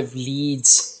kind of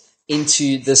leads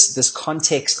into this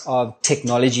context of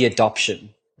technology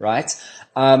adoption, right?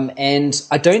 And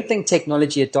I don't think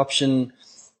technology adoption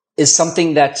is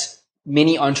something that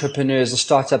many entrepreneurs or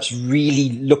startups really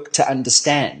look to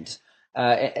understand,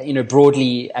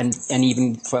 broadly and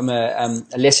even from a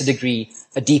lesser degree,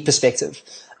 a deep perspective.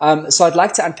 So I'd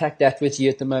like to unpack that with you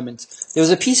at the moment. There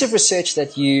was a piece of research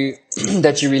that you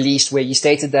released where you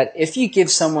stated that if you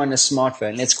give someone a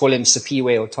smartphone, let's call him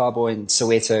Sipiwe or Thabo in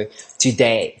Soweto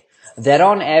today, that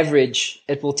on average,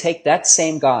 it will take that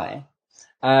same guy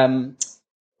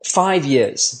 5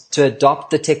 years to adopt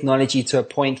the technology to a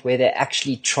point where they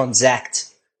actually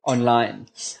transact online.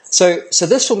 So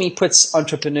this for me puts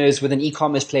entrepreneurs with an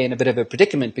e-commerce play in a bit of a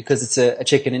predicament, because it's a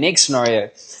chicken and egg scenario.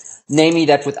 Namely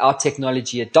that without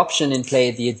technology adoption in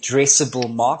play, the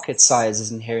addressable market size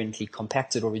is inherently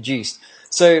compacted or reduced.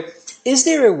 So is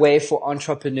there a way for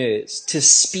entrepreneurs to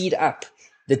speed up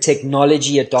the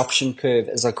technology adoption curve,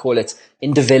 as I call it,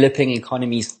 in developing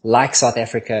economies like South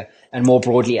Africa and more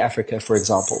broadly Africa, for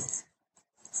example?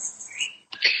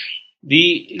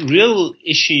 The real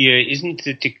issue here isn't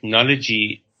the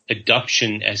technology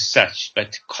adoption as such,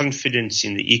 but confidence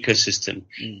in the ecosystem.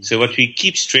 So what we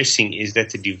keep stressing is that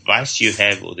the device you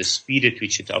have or the speed at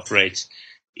which it operates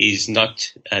is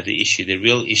not the issue. The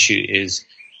real issue is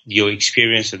your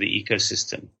experience of the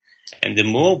ecosystem. And the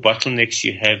more bottlenecks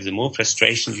you have, the more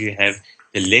frustrations you have,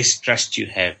 the less trust you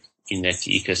have in that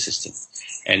ecosystem.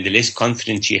 And the less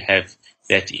confidence you have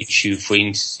that if you, for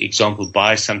example,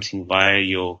 buy something via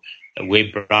your web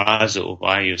browser or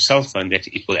via your cell phone, that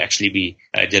it will actually be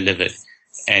delivered.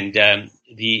 And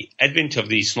the advent of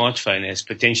the smartphone has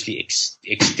potentially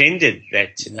extended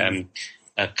that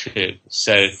curve.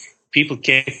 So people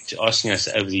kept asking us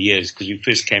over the years, because we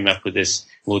first came up with this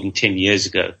more than 10 years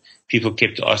ago, people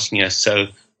kept asking us, so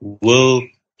will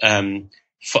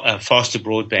faster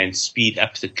broadband speed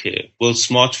up the curve? Will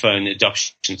smartphone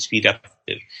adoption speed up the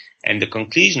curve? And the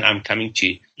conclusion I'm coming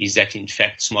to is that, in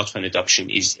fact, smartphone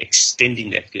adoption is extending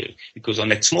that curve, because on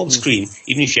that small screen,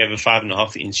 even if you have a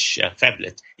 5.5-inch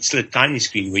phablet, it's still a tiny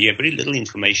screen where you have very little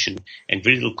information and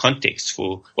very little context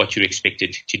for what you're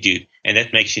expected to do. And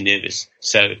that makes you nervous.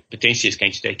 So potentially it's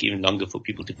going to take even longer for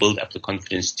people to build up the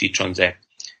confidence to transact.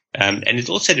 And it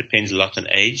also depends a lot on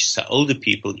age. So older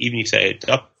people, even if they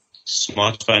adopt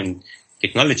smartphone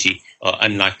technology, are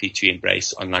unlikely to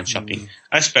embrace online shopping.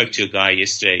 I spoke to a guy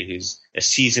yesterday who's a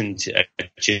seasoned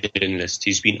journalist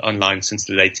who's been online since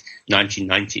the late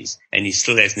 1990s, and he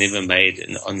still has never made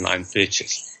an online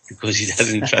purchase because he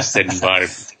doesn't trust that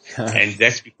environment. And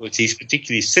that's because he's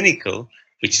particularly cynical,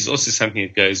 which is also something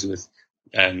that goes with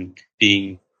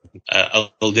being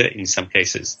older in some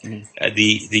cases.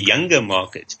 The younger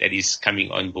market that is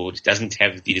coming on board doesn't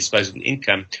have the disposable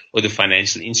income or the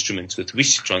financial instruments with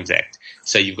which to transact.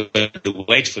 So you've got to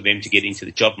wait for them to get into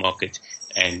the job market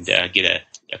and get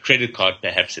a credit card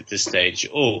perhaps at this stage,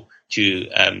 or to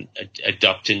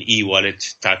adopt an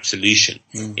e-wallet type solution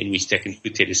in which they can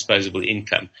put their disposable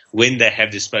income when they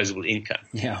have disposable income.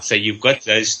 Yeah. So you've got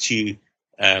those two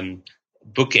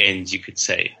bookends, you could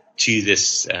say, to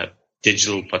this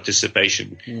digital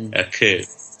participation curve.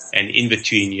 And in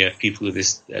between, you have people with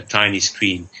this tiny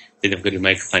screen that have got to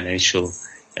make a financial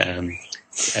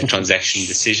transaction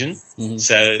decision.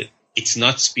 So it's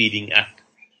not speeding up.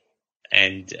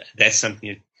 And that's something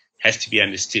that has to be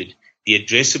understood. The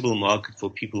addressable market for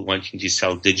people wanting to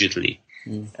sell digitally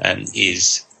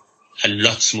is a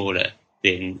lot smaller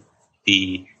than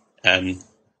the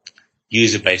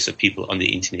user base of people on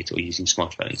the internet or using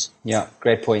smartphones. Yeah,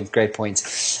 great point.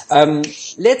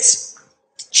 Let's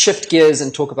shift gears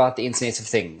and talk about the Internet of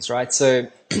Things, right? So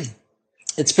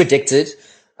it's predicted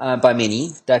by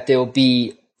many that there will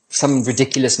be some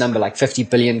ridiculous number like 50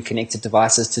 billion connected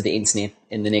devices to the internet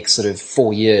in the next sort of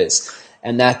 4 years,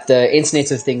 and that the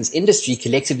Internet of Things industry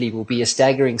collectively will be a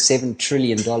staggering $7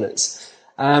 trillion.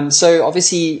 So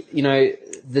obviously, you know,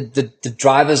 the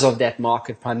drivers of that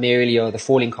market primarily are the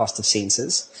falling cost of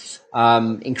sensors,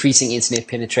 increasing internet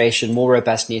penetration, more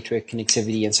robust network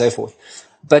connectivity, and so forth.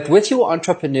 But with your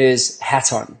entrepreneur's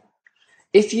hat on,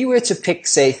 if you were to pick,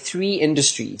 say, 3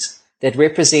 industries that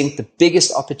represent the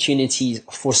biggest opportunities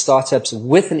for startups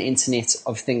with an Internet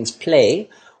of Things play,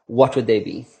 what would they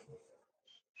be?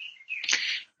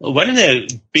 Well, one of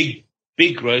the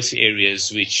big growth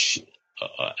areas which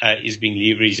is being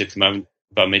leveraged at the moment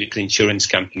by medical insurance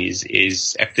companies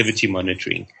is activity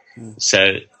monitoring.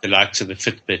 So the likes of the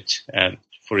Fitbit,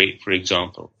 for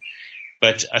example.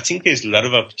 But I think there's a lot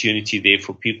of opportunity there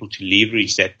for people to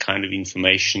leverage that kind of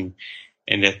information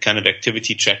and that kind of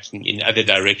activity tracking in other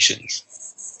directions.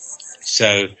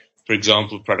 So, for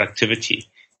example, productivity.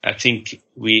 I think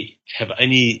we have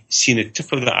only seen a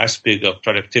tip of the iceberg of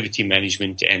productivity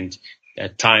management and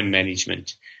time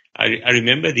management. I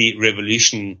remember the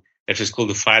revolution that was called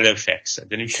the Filofax. I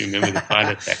don't know if you remember the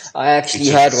Filofax. I actually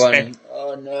had one.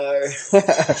 Oh no.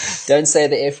 Don't say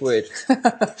the F word.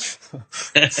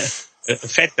 A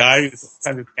fat diary was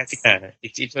kind of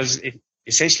it was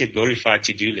essentially a glorified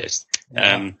to-do list.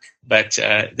 Yeah. But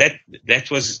that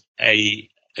was a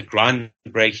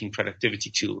groundbreaking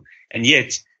productivity tool. And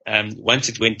yet, once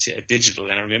it went digital,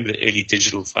 and I remember the early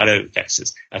digital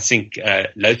Filofaxes, I think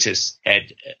Lotus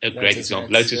had a great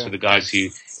example. Lotus were the guys who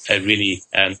really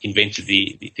invented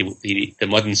the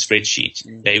modern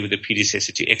spreadsheet. They were the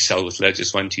predecessor to Excel with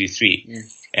Lotus 1, 2, 3.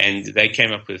 And they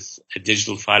came up with a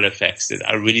digital Filofax that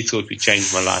I really thought would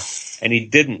change my life. And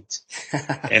it didn't.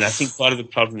 And I think part of the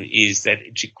problem is that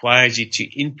it requires you to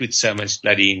input so much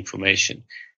bloody information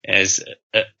as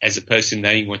opposed to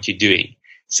knowing what you're doing.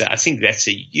 So I think that's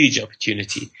a huge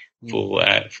opportunity for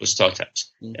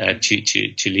startups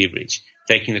to leverage,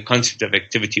 taking the concept of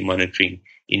activity monitoring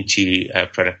into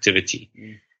productivity.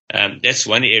 That's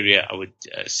one area I would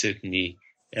certainly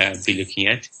be looking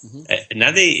at.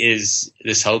 Another is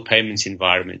this whole payments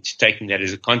environment, taking that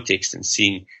as a context and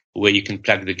seeing where you can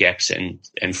plug the gaps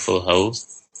and fill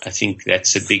holes. I think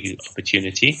that's a big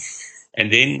opportunity. And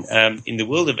then in the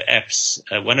world of apps,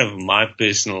 one of my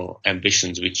personal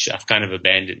ambitions, which I've kind of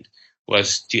abandoned,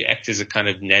 was to act as a kind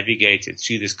of navigator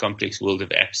through this complex world of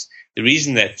apps. The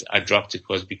reason that I dropped it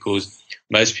was because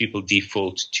most people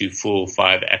default to 4 or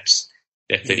 5 apps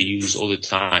that they use all the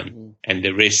time, and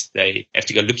the rest they have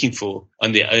to go looking for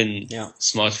on their own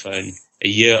smartphone a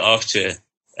year after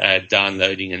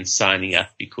downloading and signing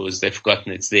up because they've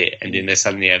forgotten it's there, and then they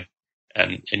suddenly have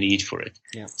a need for it.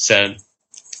 So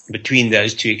between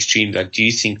those two extremes, I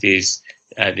do think there's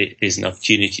an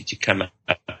opportunity to come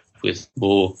up with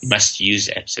more must-use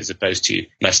apps as opposed to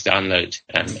must-download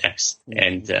apps.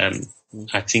 And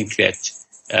I think that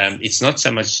it's not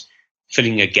so much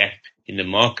filling a gap in the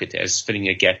market as filling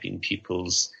a gap in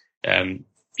people's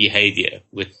behavior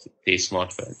with their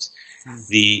smartphones.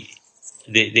 The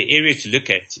area to look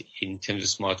at in terms of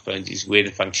smartphones is where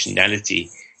the functionality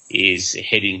is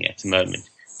heading at the moment.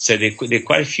 So there are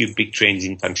quite a few big trends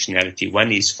in functionality.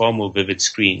 One is far more vivid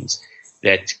screens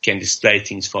that can display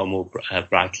things far more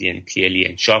brightly and clearly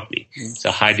and sharply.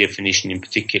 So high definition in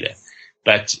particular.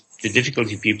 But the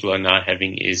difficulty people are now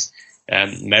having is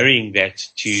marrying that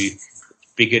to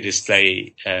bigger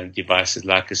display devices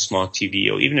like a smart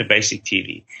TV or even a basic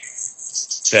TV.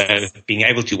 So being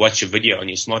able to watch a video on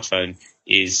your smartphone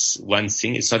is one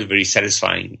thing. It's not a very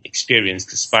satisfying experience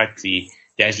despite the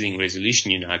dazzling resolution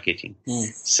you're now getting.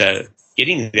 So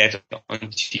getting that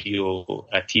onto your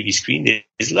TV screen,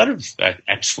 there's a lot of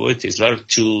apps for it. There's a lot of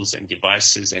tools and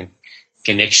devices and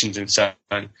connections and so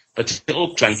on, but they're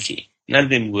all clunky. None of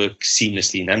them work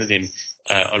seamlessly. None of them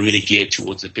are really geared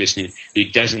towards the person who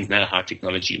doesn't know how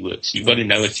technology works. You've got to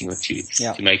know a thing or two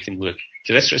to make them work.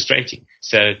 So that's frustrating.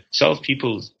 So solve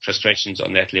people's frustrations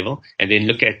on that level, and then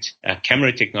look at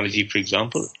camera technology, for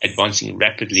example, advancing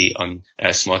rapidly on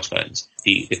smartphones.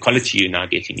 The quality you're now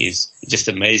getting is just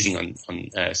amazing on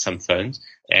some phones,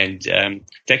 and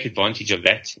take advantage of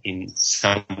that in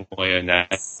some way or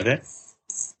another.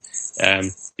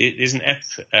 There's an app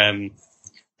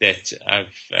that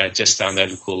I've just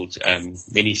downloaded called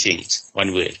Many Things,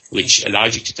 one word, which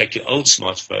allows you to take your old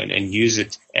smartphone and use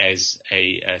it as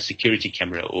a security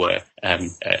camera or a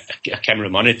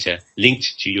camera monitor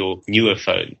linked to your newer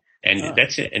phone. And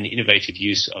that's an innovative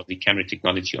use of the camera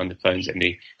technology on the phones and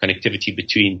the connectivity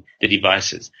between the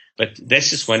devices. But that's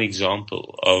just one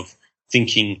example of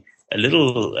thinking a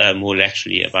little more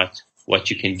laterally about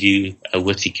what you can do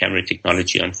with the camera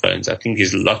technology on phones. I think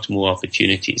there's a lot more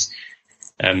opportunities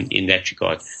in that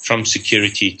regard, from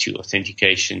security to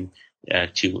authentication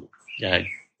to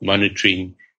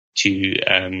monitoring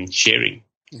to sharing.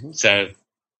 So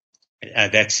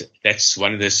that's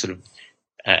one of the sort of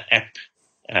app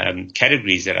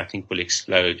categories that I think will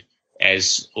explode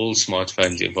as all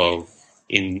smartphones evolve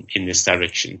in this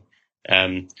direction.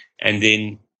 And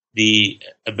then the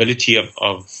ability of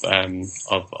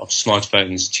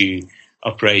smartphones to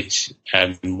operate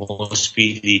more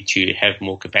speedily, to have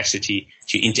more capacity,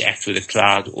 to interact with the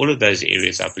cloud. All of those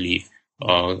areas, I believe,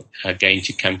 are going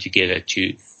to come together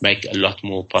to make a lot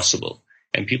more possible.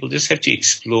 And people just have to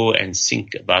explore and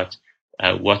think about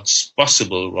what's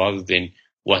possible rather than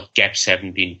what gaps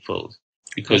haven't been filled.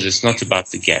 Because it's not about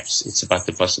the gaps, it's about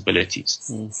the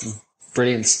possibilities.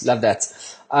 Brilliant. Love that.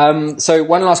 So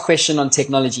one last question on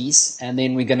technologies, and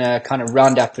then we're going to kind of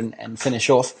round up and finish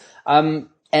off.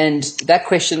 And that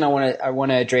question I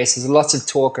want to address is lots of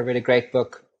talk. I read a great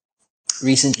book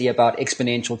recently about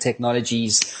exponential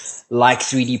technologies like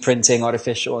 3D printing,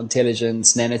 artificial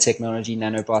intelligence, nanotechnology,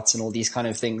 nanobots, and all these kind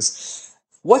of things.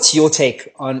 What's your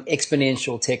take on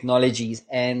exponential technologies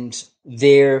and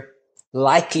their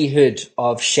likelihood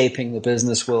of shaping the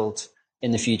business world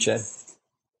in the future?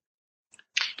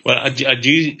 Well, I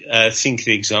do think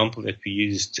the example that we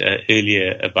used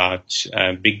earlier about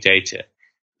big data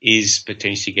is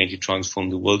potentially going to transform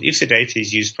the world if the data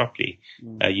is used properly.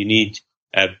 You need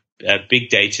big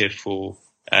data for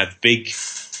big,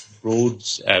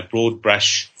 broad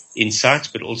brush insights,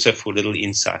 but also for little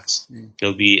insights.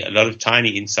 There'll be a lot of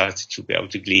tiny insights that you'll be able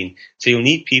to glean. So you'll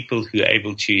need people who are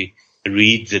able to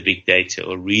read the big data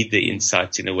or read the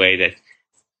insights in a way that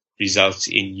results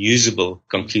in usable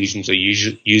conclusions or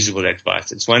usable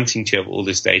advice. It's one thing to have all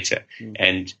this data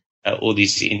and all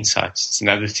these insights. It's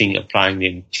another thing applying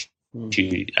them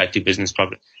to business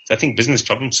problems. So I think business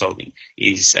problem solving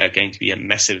is going to be a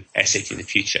massive asset in the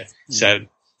future. So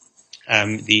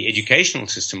the educational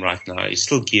system right now is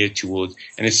still geared towards,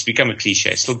 and it's become a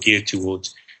cliche, it's still geared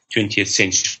towards 20th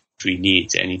century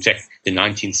needs, and in fact the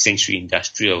 19th century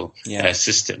industrial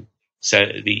system. So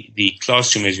the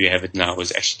classroom as we have it now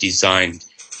was actually designed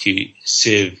to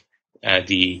serve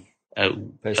the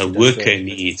worker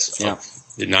needs of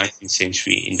the 19th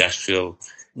century industrial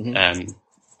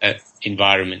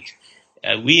environment.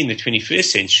 We in the 21st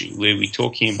century, where we're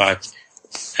talking about,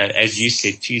 as you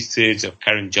said, 2/3 of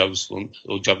current jobs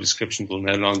or job descriptions will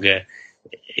no longer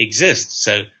exist.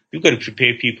 So we've got to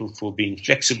prepare people for being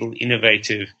flexible,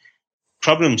 innovative,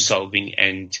 problem solving,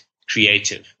 and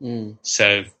creative.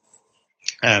 So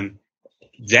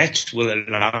that will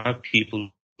allow people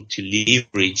to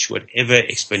leverage whatever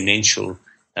exponential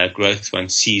growth one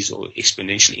sees or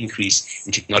exponential increase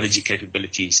in technology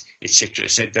capabilities, etc.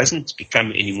 So it doesn't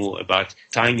become anymore about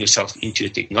tying yourself into a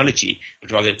technology,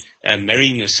 but rather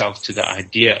marrying yourself to the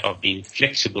idea of being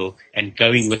flexible and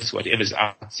going with whatever's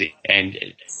out there and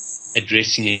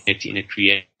addressing it in a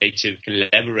creative,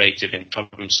 collaborative, and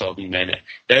problem-solving manner.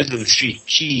 Those are the three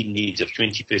key needs of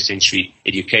 21st century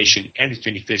education and the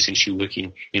 21st century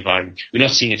working environment. We're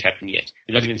not seeing it happen yet.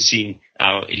 We're not even seeing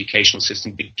our educational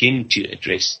system begin to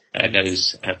address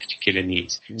those particular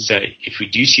needs. So if we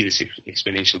do see this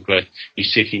exponential growth, we're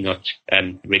certainly not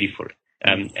ready for it.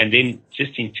 And then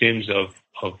just in terms of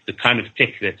the kind of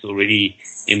tech that's already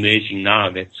emerging now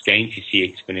that's going to see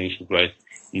exponential growth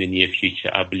in the near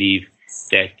future, I believe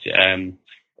that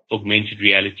augmented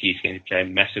reality is going to play a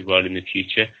massive role in the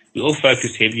future. We all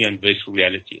focus heavily on virtual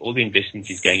reality. All the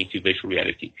investment is going into virtual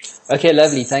reality. Okay,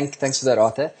 lovely. Thanks for that,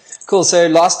 Arthur. Cool. So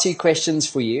last two questions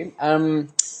for you.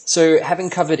 So having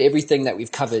covered everything that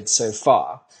we've covered so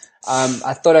far,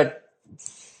 I thought I'd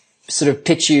sort of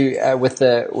pitch you with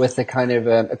the kind of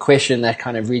a question that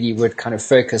kind of really would kind of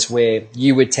focus where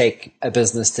you would take a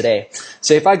business today.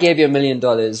 So if I gave you $1 million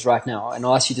right now and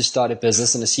asked you to start a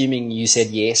business, and assuming you said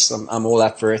yes, I'm all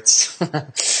up for it.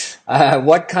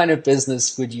 What kind of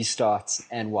business would you start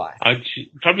and why? I'd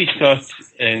probably start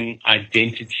an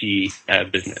identity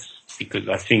business, because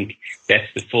I think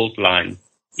that's the fault line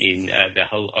in the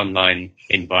whole online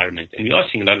environment. And we are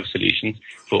seeing a lot of solutions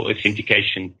for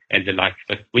authentication and the like.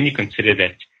 But when you consider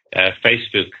that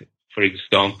Facebook, for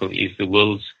example, is the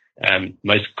world's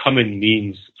most common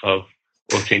means of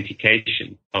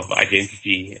authentication of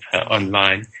identity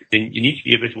online, then you need to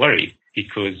be a bit worried,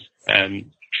 because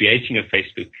creating a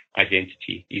Facebook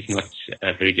identity is not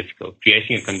very difficult.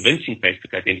 Creating a convincing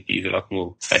Facebook identity is a lot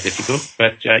more difficult.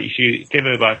 But if you're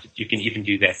clever about it, you can even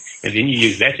do that. And then you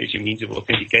use that as your means of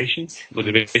authentication for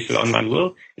the rest of the online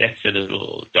world. That's a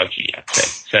little dodgy, I'd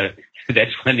say. So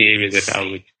that's one area that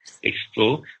I would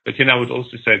explore. But then I would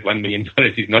also say $1 million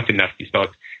is not enough to start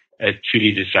a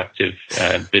truly disruptive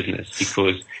business,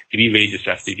 because to be really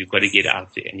disruptive, you've got to get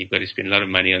out there and you've got to spend a lot of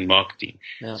money on marketing.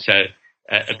 Yeah. So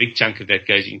a big chunk of that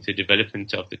goes into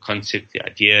development of the concept, the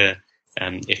idea,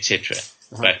 etc.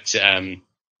 But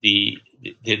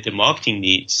the marketing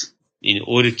needs, in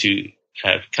order to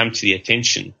come to the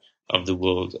attention of the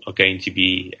world, are going to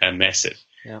be massive.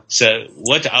 Yeah. So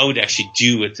what I would actually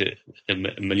do with the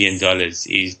 $1 million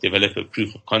is develop a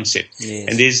proof of concept. Yes.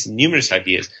 And there's numerous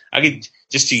ideas. I could,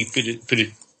 just to put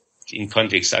it in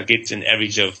context, I get an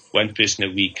average of one person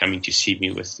a week coming to see me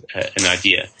with an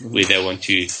idea where they want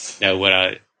to know what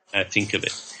I think of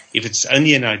it. If it's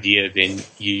only an idea, then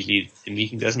usually the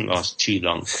meeting doesn't last too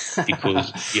long,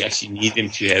 because you actually need them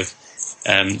to have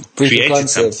created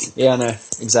something. Yeah, no,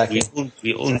 exactly.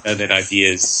 We all know that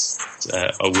ideas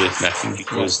are worth nothing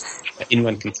because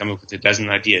anyone can come up with a dozen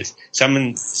ideas.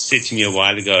 Someone said to me a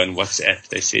while ago on WhatsApp,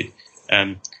 they said,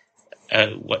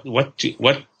 what do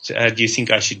you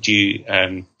think I should do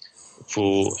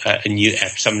for a new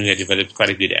app? Someone who developed quite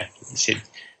a good app. He said,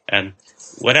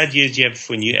 what ideas do you have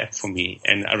for a new app for me?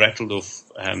 And I rattled off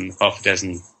half a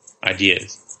dozen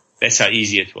ideas. That's how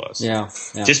easy it was. Yeah.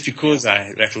 Just because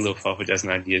I rattled off half a dozen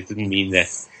ideas didn't mean that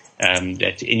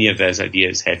that any of those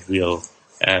ideas had real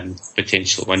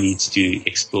potential. One needs to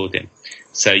explore them.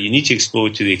 So you need to explore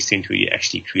to the extent where you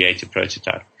actually create a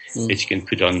prototype that you can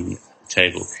put on the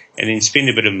table, and then spend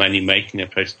a bit of money making a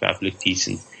prototype look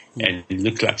decent and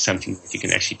look like something that you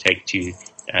can actually take to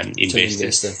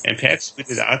investors, and perhaps put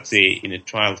it out there in a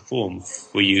trial form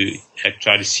where you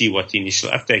try to see what the initial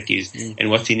uptake is and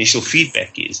what the initial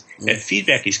feedback is. That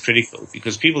feedback is critical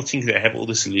because people think they have all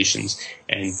the solutions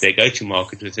and they go to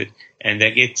market with it and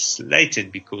they get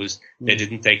slated because they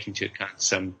didn't take into account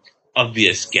some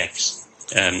obvious gaps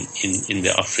in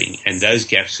the offering, and those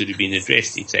gaps would have been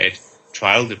addressed if they had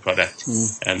trialed the product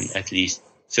at least.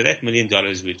 So that $1 million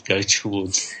would go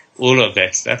towards all of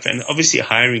that stuff, and obviously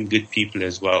hiring good people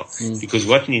as well, because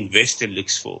what an investor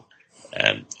looks for,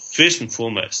 first and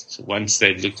foremost, once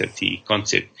they've looked at the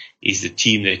concept, is the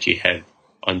team that you have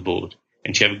on board.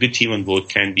 And to have a good team on board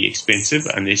can be expensive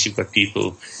unless you've got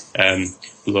people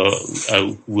who are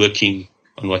working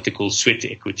on what they call sweat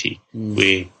equity,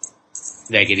 where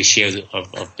they get a share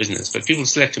of business. But people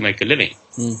still have to make a living.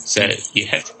 So you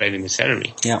have to pay them a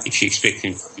salary if you expect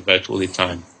them to devote all their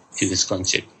time to this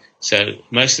concept. So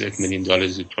most of that $1 million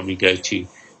would probably go to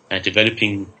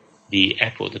developing the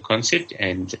app or the concept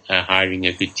and hiring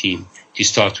a good team to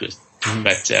start with.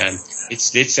 But let's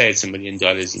say it's $1 million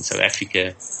in South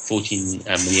Africa, 14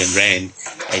 million rand,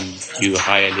 and you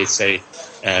hire, let's say,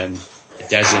 a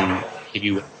dozen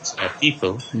heavyweight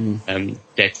people.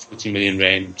 That 14 million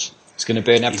rand. It's going to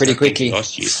burn up pretty quickly.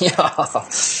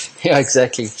 Yeah,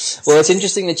 exactly. Well, it's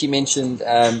interesting that you mentioned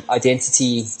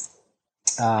identity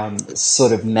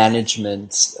sort of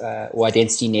management or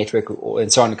identity network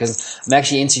and so on, because I'm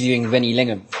actually interviewing Vinnie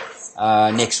Lingham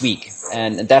next week,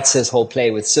 and that's his whole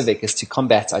play with Civic, is to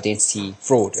combat identity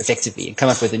fraud effectively and come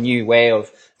up with a new way of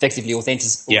effectively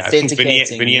authenticating. I think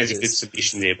Vinnie has a good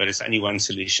solution there, but it's only one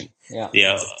solution.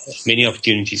 There are many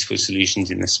opportunities for solutions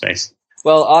in this space.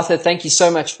 Well, Arthur, thank you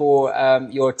so much for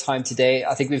your time today.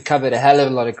 I think we've covered a hell of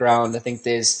a lot of ground. I think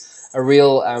there's a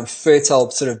real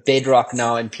fertile sort of bedrock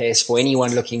now in place for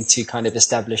anyone looking to kind of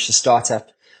establish a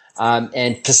startup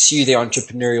and pursue their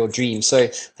entrepreneurial dream. So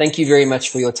thank you very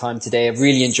much for your time today. I've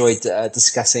really enjoyed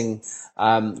discussing,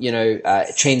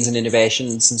 trends and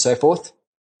innovations and so forth.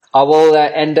 I will,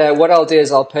 what I'll do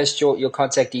is I'll post your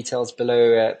contact details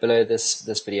below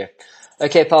this video.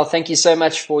 Okay, pal, thank you so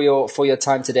much for your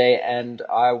time today, and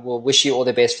I will wish you all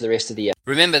the best for the rest of the year.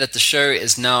 Remember that the show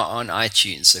is now on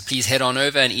iTunes, so please head on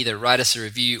over and either write us a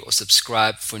review or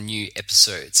subscribe for new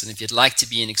episodes. And if you'd like to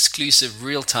be an exclusive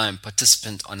real-time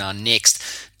participant on our next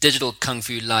Digital Kung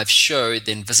Fu live show,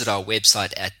 then visit our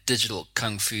website at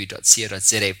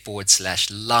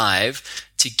digitalkungfu.co.za/live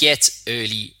to get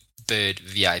early bird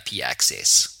VIP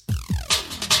access.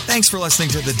 Thanks for listening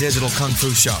to the Digital Kung Fu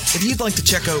Show. If you'd like to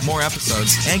check out more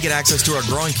episodes and get access to our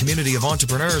growing community of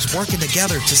entrepreneurs working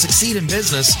together to succeed in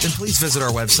business, then please visit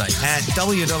our website at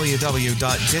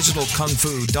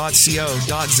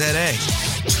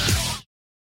www.digitalkungfu.co.za.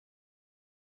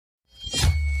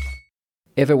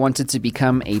 Ever wanted to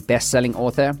become a best-selling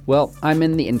author? Well, I'm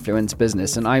in the influence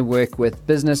business, and I work with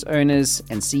business owners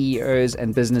and CEOs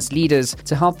and business leaders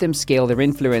to help them scale their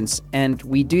influence. And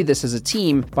we do this as a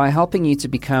team by helping you to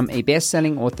become a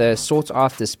best-selling author,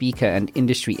 sought-after speaker, and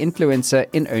industry influencer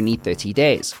in only 30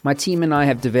 days. My team and I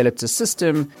have developed a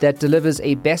system that delivers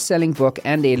a best-selling book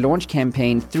and a launch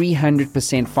campaign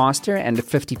 300% faster and at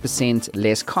 50%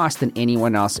 less cost than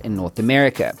anyone else in North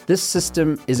America. This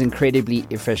system is incredibly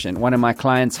efficient. One of my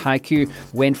clients, Haiku,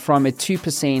 went from a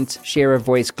 2% share of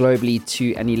voice globally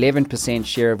to an 11%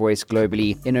 share of voice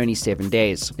globally in only 7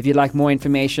 days. If you'd like more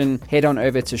information, head on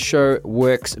over to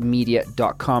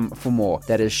showworksmedia.com for more.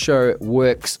 That is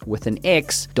showworks with an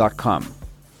X.com.